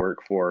want to work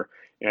for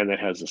and that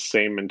has the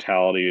same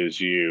mentality as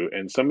you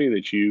and somebody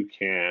that you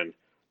can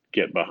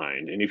get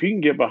behind. And if you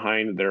can get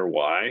behind their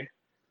why,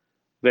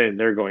 then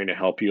they're going to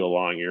help you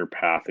along your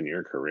path in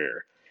your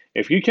career.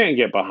 If you can't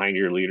get behind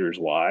your leader's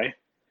why,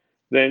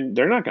 then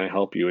they're not going to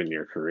help you in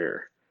your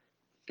career.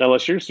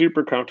 Unless you're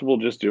super comfortable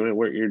just doing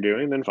what you're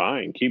doing, then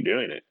fine, keep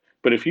doing it.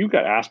 But if you've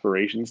got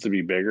aspirations to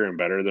be bigger and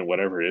better than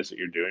whatever it is that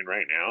you're doing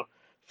right now,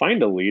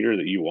 find a leader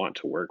that you want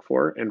to work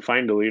for and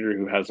find a leader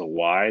who has a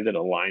why that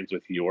aligns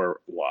with your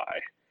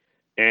why.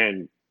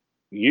 And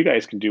you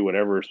guys can do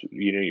whatever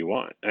you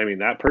want. I mean,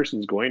 that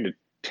person's going to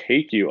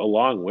take you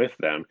along with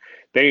them.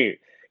 They,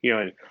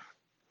 and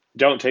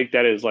don't take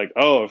that as like,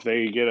 oh, if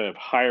they get a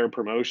higher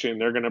promotion,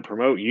 they're going to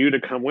promote you to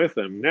come with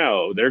them.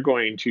 No, they're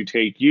going to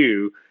take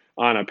you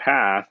on a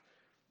path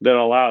that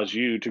allows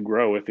you to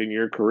grow within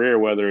your career,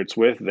 whether it's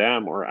with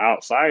them or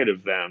outside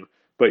of them,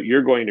 but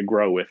you're going to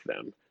grow with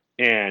them.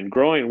 And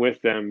growing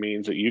with them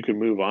means that you can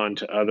move on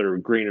to other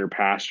greener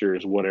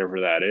pastures,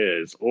 whatever that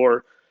is.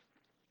 Or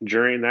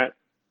during that,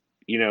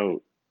 you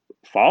know,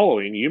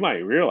 following, you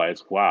might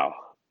realize, wow,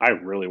 I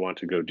really want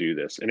to go do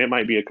this. And it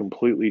might be a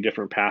completely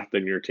different path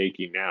than you're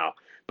taking now,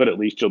 but at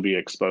least you'll be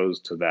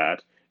exposed to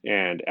that.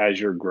 And as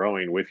you're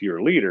growing with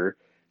your leader,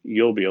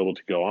 you'll be able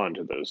to go on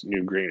to those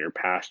new greener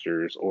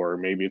pastures, or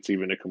maybe it's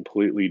even a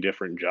completely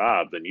different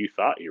job than you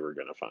thought you were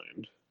going to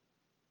find.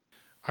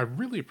 I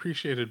really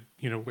appreciated,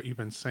 what you've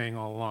been saying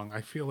all along.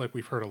 I feel like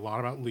we've heard a lot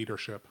about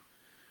leadership.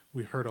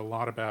 We heard a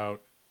lot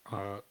about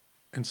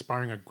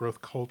inspiring a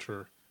growth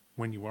culture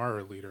when you are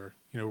a leader,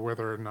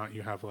 whether or not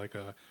you have like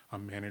a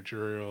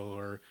managerial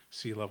or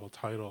C-level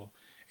title,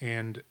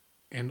 and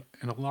and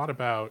a lot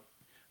about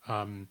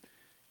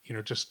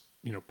just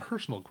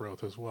personal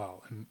growth as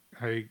well. And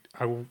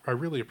I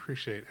really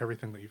appreciate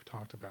everything that you've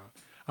talked about.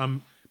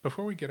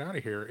 Before we get out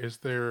of here,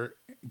 do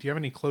you have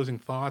any closing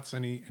thoughts?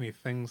 Any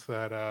things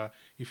that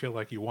you feel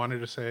like you wanted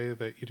to say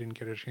that you didn't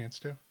get a chance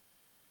to?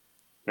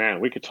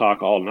 Man, we could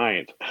talk all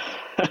night.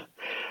 I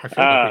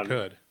feel like we um,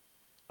 could.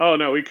 oh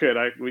no, we could.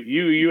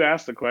 You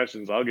ask the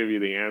questions, I'll give you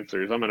the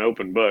answers. I'm an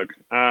open book.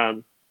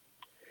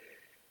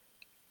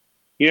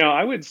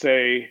 I would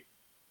say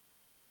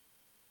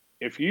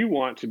if you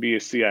want to be a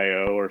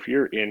CIO or if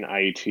you're in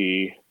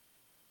IT,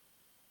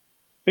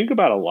 think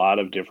about a lot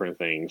of different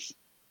things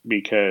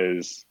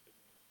because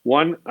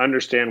one,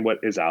 understand what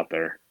is out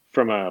there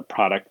from a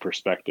product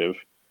perspective.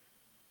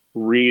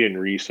 Read and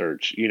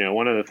research.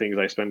 One of the things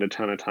I spend a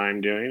ton of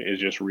time doing is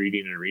just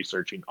reading and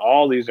researching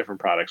all these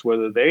different products,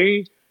 whether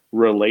they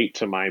relate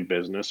to my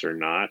business or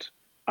not.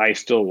 I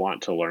still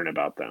want to learn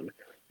about them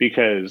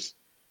because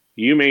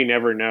you may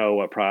never know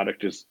what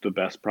product is the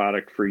best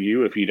product for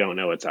you if you don't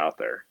know it's out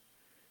there.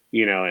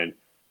 And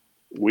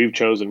we've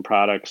chosen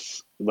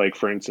products like,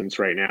 for instance,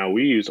 right now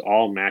we use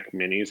all Mac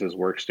Minis as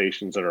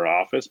workstations at our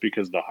office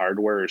because the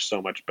hardware is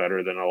so much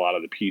better than a lot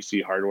of the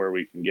PC hardware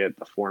we can get.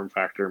 The form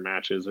factor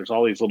matches. There's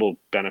all these little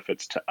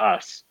benefits to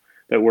us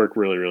that work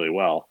really, really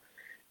well.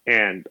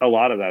 And a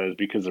lot of that is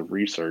because of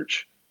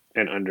research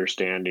and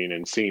understanding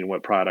and seeing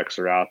what products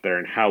are out there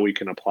and how we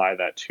can apply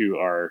that to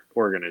our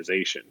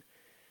organization.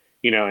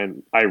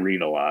 And I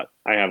read a lot.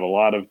 I have a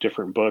lot of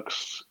different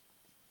books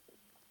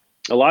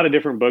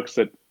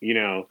that,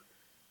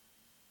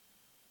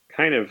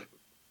 kind of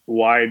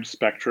wide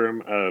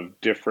spectrum of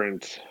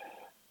different,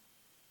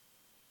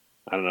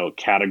 I don't know,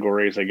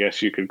 categories, I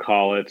guess you could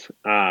call it.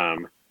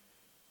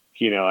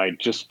 I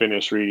just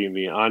finished reading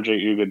the Andre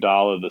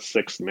Iguodala, The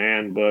Sixth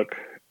Man book.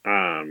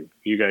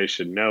 You guys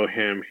should know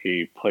him.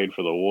 He played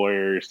for the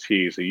Warriors.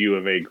 He's a U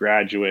of A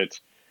graduate.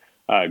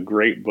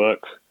 Great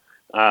book.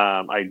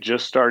 I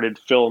just started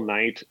Phil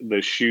Knight,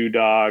 The Shoe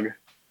Dog.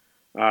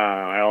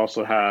 I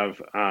also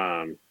have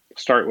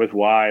Start With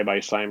Why by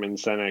Simon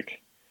Sinek.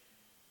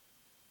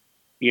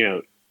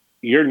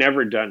 You're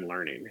never done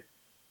learning.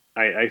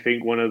 I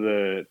think one of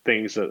the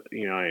things that,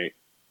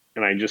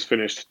 I just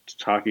finished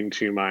talking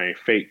to my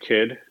fake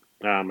kid,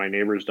 my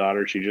neighbor's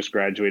daughter. She just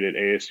graduated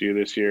ASU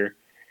this year.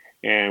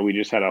 And we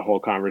just had a whole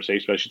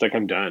conversation about it. She's like,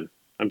 I'm done.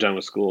 I'm done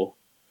with school.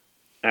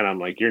 And I'm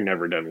like, you're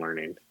never done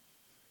learning.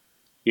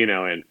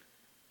 And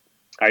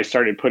I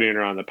started putting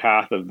her on the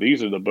path of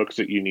these are the books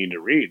that you need to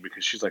read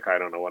because she's like, I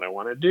don't know what I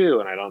want to do.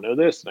 And I don't know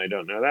this and I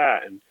don't know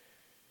that. And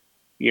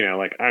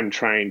like I'm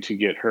trying to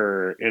get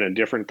her in a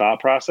different thought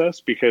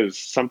process because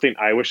something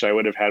I wish I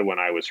would have had when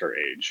I was her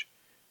age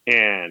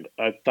and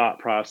a thought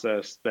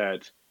process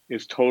that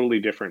is totally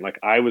different. Like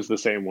I was the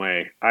same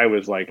way. I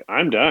was like,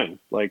 I'm done.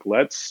 Like,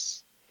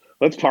 let's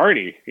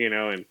party,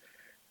 and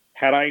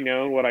had I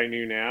known what I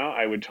knew now,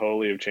 I would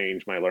totally have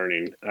changed my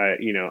learning.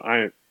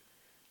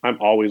 I'm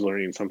always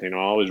learning something. I'm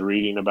always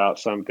reading about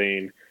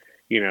something.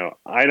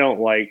 I don't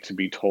like to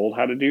be told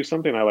how to do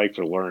something. I like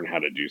to learn how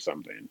to do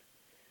something.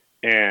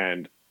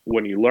 And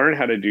when you learn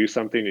how to do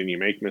something and you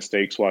make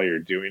mistakes while you're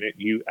doing it,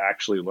 you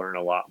actually learn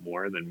a lot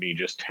more than me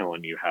just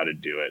telling you how to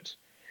do it.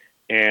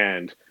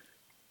 And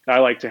I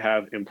like to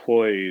have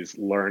employees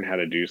learn how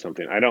to do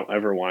something. I don't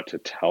ever want to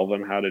tell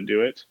them how to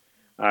do it.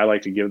 I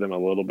like to give them a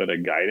little bit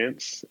of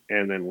guidance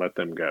and then let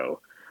them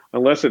go.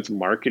 Unless it's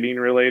marketing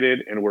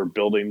related and we're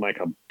building like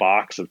a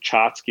box of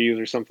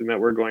tchotchkes or something that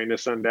we're going to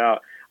send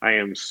out, I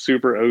am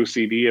super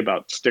OCD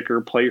about sticker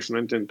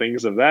placement and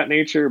things of that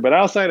nature. But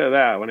outside of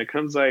that, when it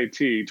comes to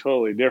IT,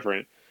 totally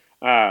different.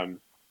 Um,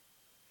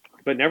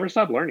 but never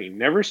stop learning.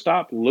 Never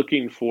stop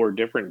looking for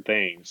different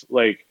things.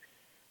 Like,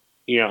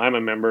 I'm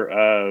a member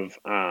of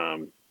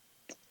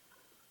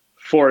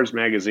Forbes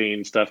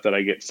magazine stuff that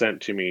I get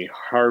sent to me,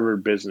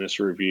 Harvard Business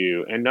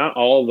Review, and not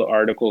all of the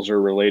articles are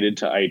related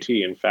to IT.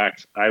 In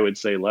fact, I would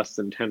say less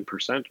than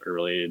 10% are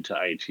related to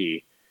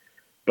IT.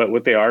 But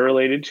what they are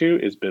related to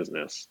is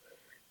business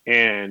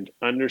and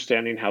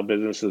understanding how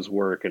businesses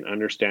work and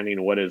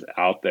understanding what is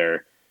out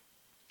there.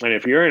 And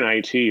if you're in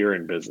IT, you're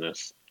in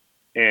business.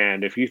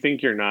 And if you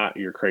think you're not,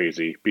 you're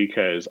crazy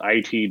because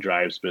IT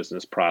drives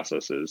business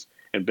processes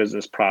and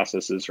business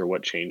processes are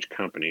what change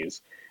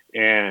companies.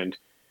 And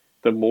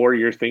the more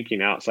you're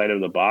thinking outside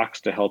of the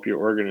box to help your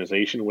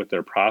organization with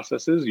their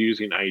processes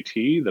using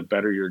IT, the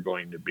better you're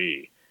going to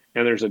be.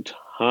 And there's a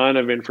ton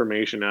of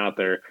information out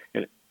there.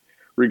 And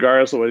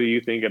regardless of whether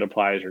you think it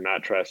applies or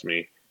not, trust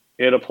me,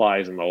 it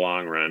applies in the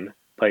long run.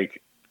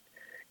 Like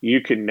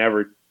you can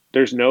never,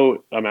 there's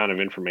no amount of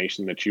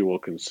information that you will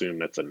consume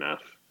that's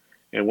enough.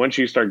 And once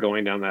you start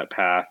going down that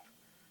path,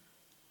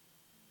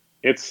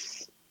 I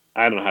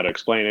don't know how to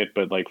explain it,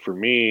 but like for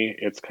me,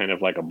 it's kind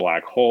of like a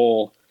black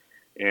hole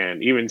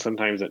And even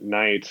sometimes at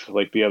night,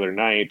 like the other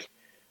night,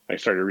 I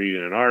started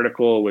reading an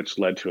article, which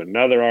led to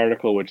another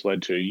article, which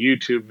led to a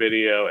YouTube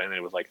video. And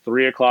it was like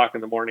 3 o'clock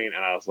in the morning.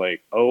 And I was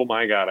like, oh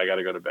my God, I got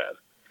to go to bed.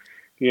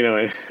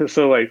 And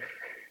so like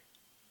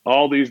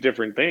all these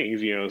different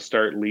things,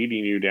 start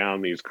leading you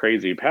down these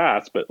crazy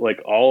paths, but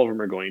like all of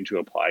them are going to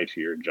apply to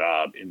your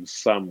job in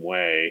some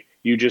way.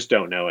 You just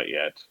don't know it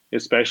yet,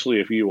 especially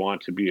if you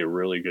want to be a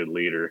really good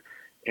leader.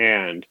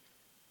 And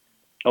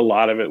a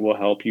lot of it will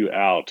help you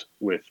out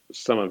with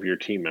some of your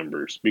team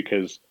members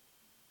because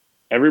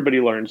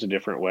everybody learns a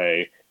different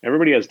way.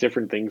 Everybody has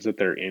different things that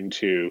they're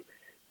into.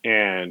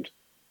 And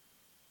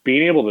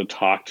being able to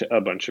talk to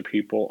a bunch of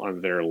people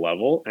on their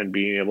level and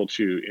being able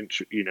to,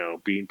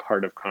 being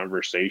part of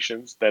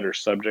conversations that are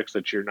subjects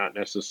that you're not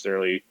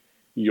necessarily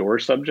your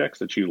subjects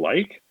that you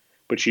like,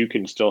 but you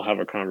can still have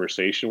a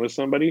conversation with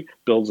somebody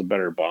builds a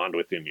better bond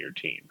within your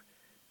team.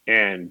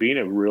 And being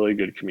a really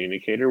good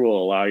communicator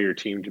will allow your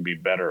team to be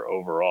better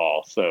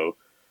overall. So,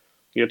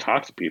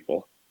 talk to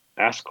people,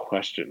 ask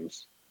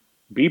questions,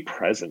 be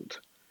present.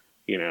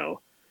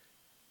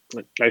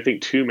 I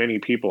think too many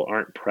people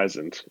aren't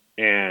present,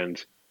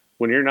 and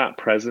when you're not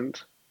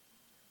present,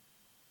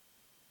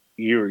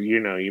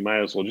 you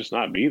might as well just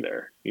not be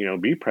there.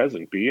 Be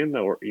present, be in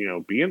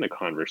the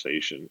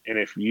conversation. And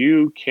if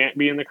you can't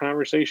be in the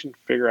conversation,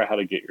 figure out how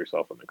to get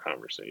yourself in the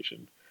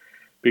conversation,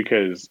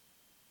 because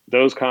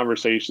those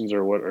conversations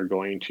are what are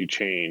going to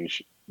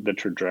change the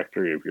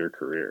trajectory of your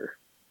career.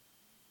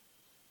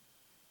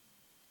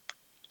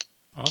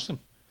 Awesome.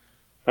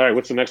 All right,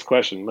 what's the next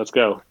question? Let's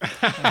go.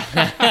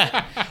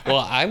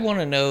 Well, I want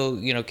to know,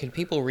 can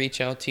people reach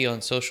out to you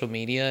on social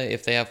media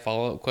if they have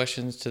follow-up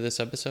questions to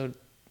this episode?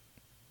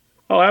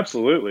 Oh,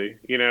 absolutely.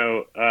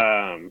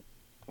 I'm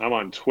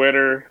on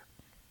Twitter,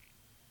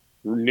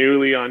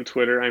 newly on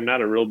Twitter. I'm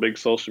not a real big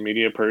social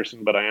media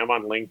person, but I am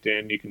on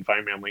LinkedIn. You can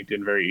find me on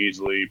LinkedIn very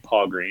easily.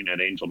 Paul Green at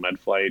Angel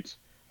Medflight.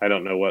 I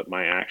don't know what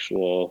my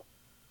actual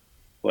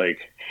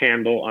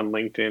handle on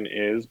LinkedIn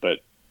is, but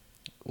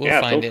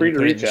feel free to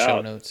reach out.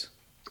 Show notes.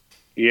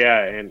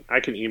 Yeah, and I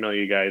can email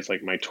you guys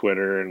my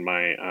Twitter and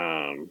my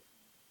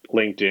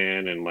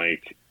LinkedIn and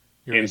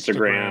your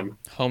Instagram,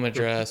 home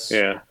address,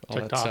 all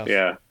TikTok. That stuff.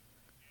 Yeah,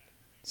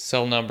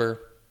 cell number.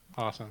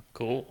 Awesome,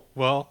 cool.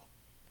 Well,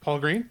 Paul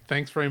Green,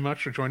 thanks very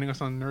much for joining us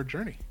on Nerd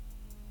Journey.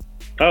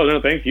 Oh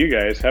no, thank you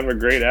guys. Have a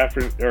great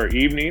afternoon or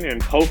evening,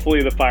 and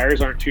hopefully the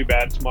fires aren't too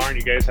bad tomorrow, and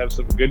you guys have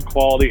some good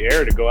quality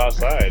air to go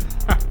outside.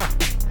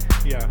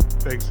 Yeah,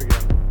 thanks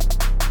again.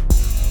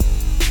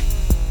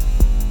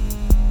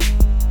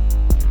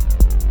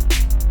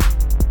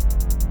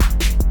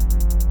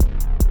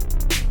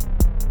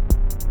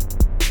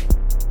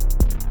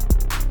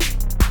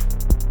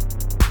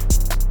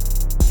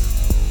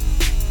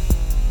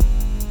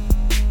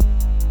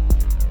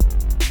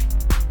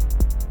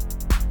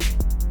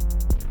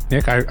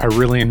 Nick, I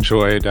really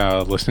enjoyed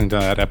listening to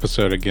that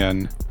episode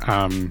again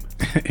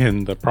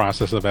in the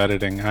process of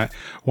editing.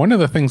 One of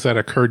the things that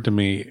occurred to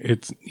me,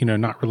 it's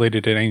not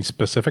related to any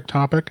specific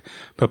topic,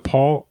 but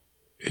Paul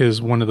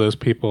is one of those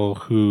people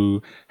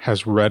who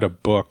has read a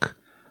book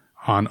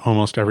on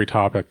almost every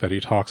topic that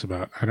he talks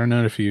about. I don't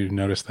know if you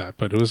noticed that,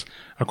 but it was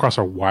across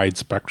a wide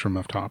spectrum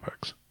of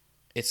topics.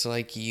 It's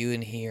like you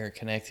and he are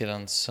connected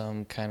on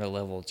some kind of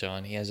level,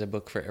 John. He has a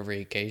book for every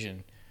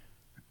occasion.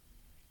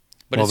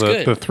 But it's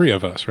good. The three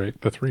of us, right?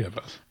 The three of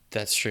us.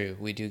 That's true.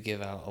 We do give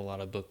out a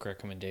lot of book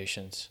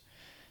recommendations.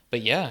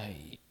 But yeah,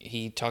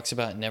 he talks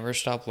about never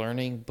stop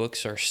learning.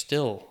 Books are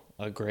still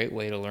a great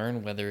way to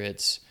learn, whether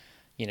it's,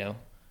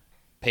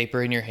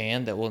 paper in your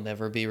hand that will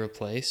never be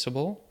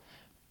replaceable,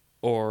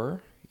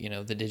 or,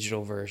 the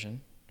digital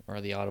version or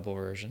the Audible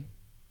version.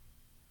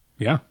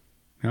 Yeah.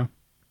 It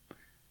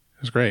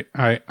was great.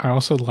 I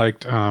also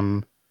liked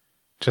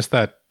just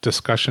that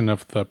discussion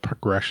of the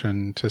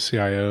progression to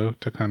CIO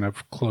to kind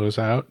of close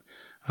out.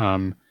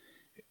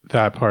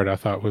 That part I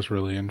thought was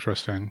really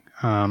interesting.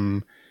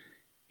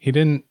 He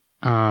didn't,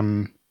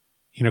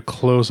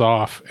 close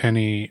off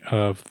any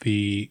of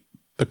the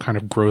kind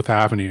of growth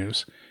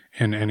avenues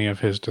in any of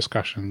his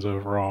discussions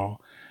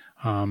overall.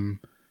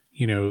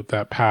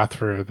 That path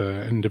for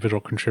the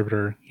individual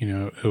contributor,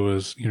 it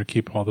was,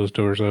 keep all those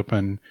doors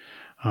open,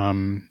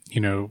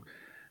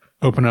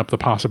 open up the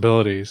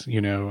possibilities,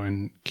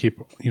 and keep,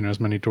 as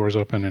many doors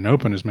open and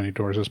open as many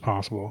doors as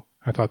possible.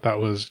 I thought that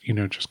was,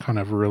 just kind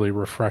of really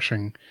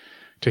refreshing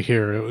to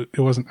hear. It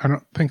wasn't, I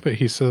don't think that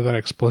he said that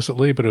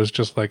explicitly, but it was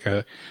just like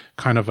a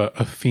kind of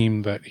a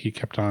theme that he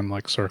kept on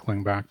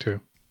circling back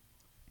to.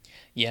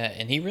 Yeah.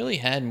 And he really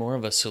had more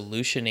of a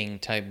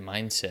solutioning type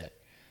mindset.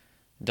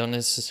 Don't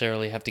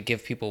necessarily have to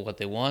give people what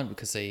they want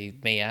because they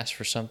may ask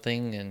for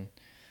something and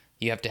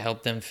you have to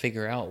help them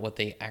figure out what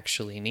they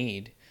actually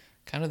need.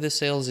 Kind of the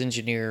sales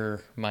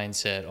engineer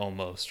mindset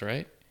almost,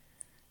 right?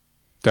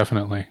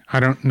 Definitely. I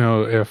don't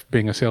know if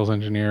being a sales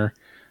engineer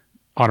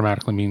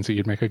automatically means that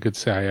you'd make a good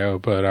CIO,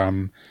 but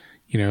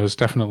it's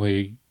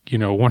definitely,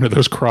 one of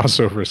those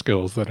crossover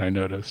skills that I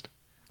noticed.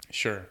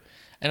 Sure.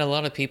 And a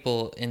lot of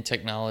people in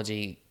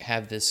technology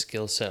have this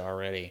skill set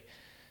already.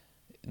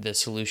 the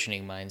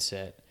solutioning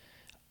mindset.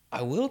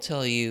 I will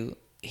tell you,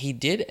 he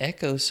did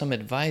echo some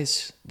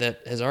advice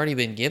that has already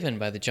been given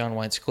by the John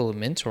White School of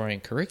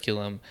Mentoring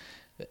curriculum,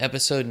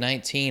 episode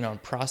 19 on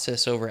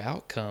process over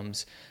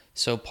outcomes.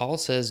 So Paul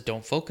says,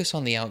 don't focus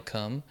on the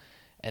outcome,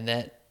 and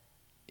that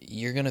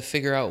you're going to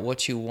figure out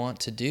what you want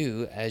to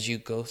do as you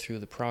go through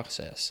the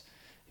process.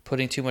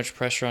 Putting too much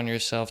pressure on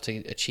yourself to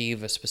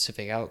achieve a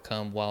specific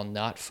outcome while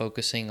not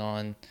focusing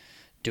on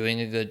doing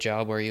a good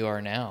job where you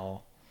are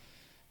now,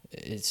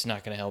 it's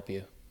not going to help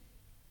you.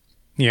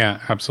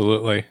 Yeah,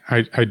 absolutely.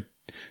 I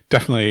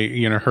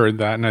definitely, heard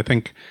that. And I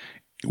think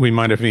we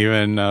might have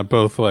even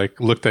both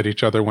looked at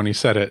each other when he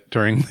said it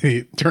during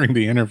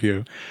the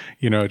interview,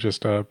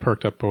 just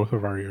perked up both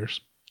of our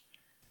ears.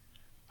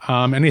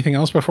 Anything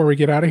else before we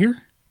get out of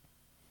here?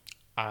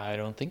 I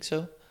don't think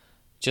so.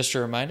 Just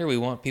a reminder, we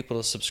want people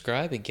to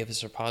subscribe and give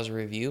us a positive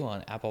review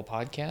on Apple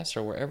Podcasts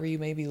or wherever you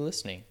may be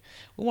listening.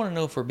 We want to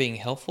know if we're being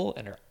helpful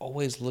and are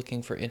always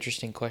looking for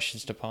interesting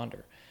questions to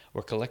ponder.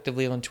 We're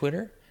collectively on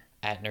Twitter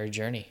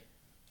 @NerdJourney.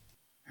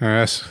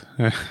 Yes.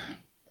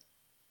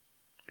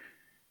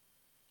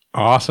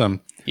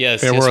 Awesome.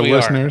 Yes, farewell, we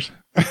listeners.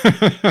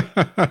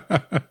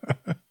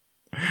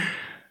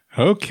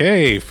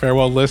 Okay,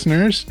 farewell,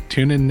 listeners.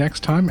 Tune in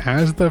next time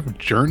as the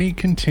journey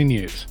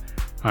continues.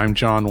 I'm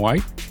John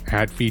White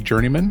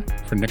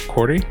 @VJourneyman for Nick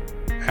Cordy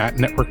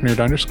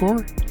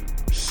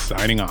 @NetworkNerd_,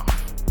 signing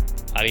off.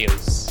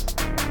 Adios.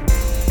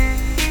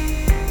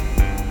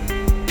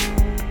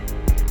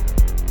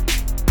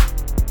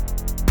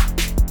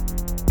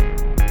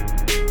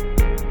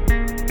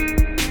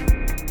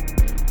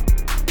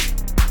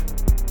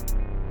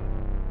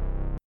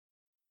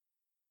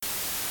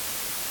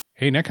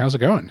 Hey, Nick, how's it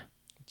going?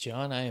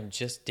 John, I am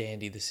just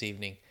dandy this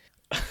evening.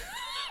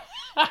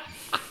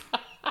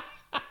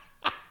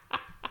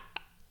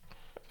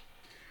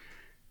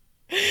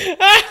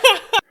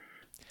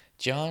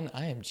 John,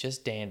 I am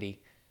just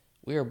dandy.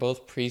 We are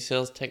both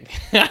pre-sales tech.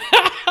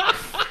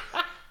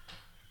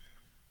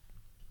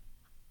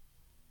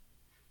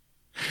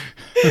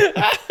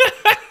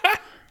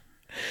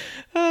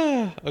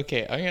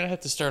 Okay, I'm going to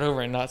have to start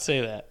over and not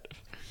say that.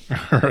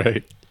 All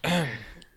right.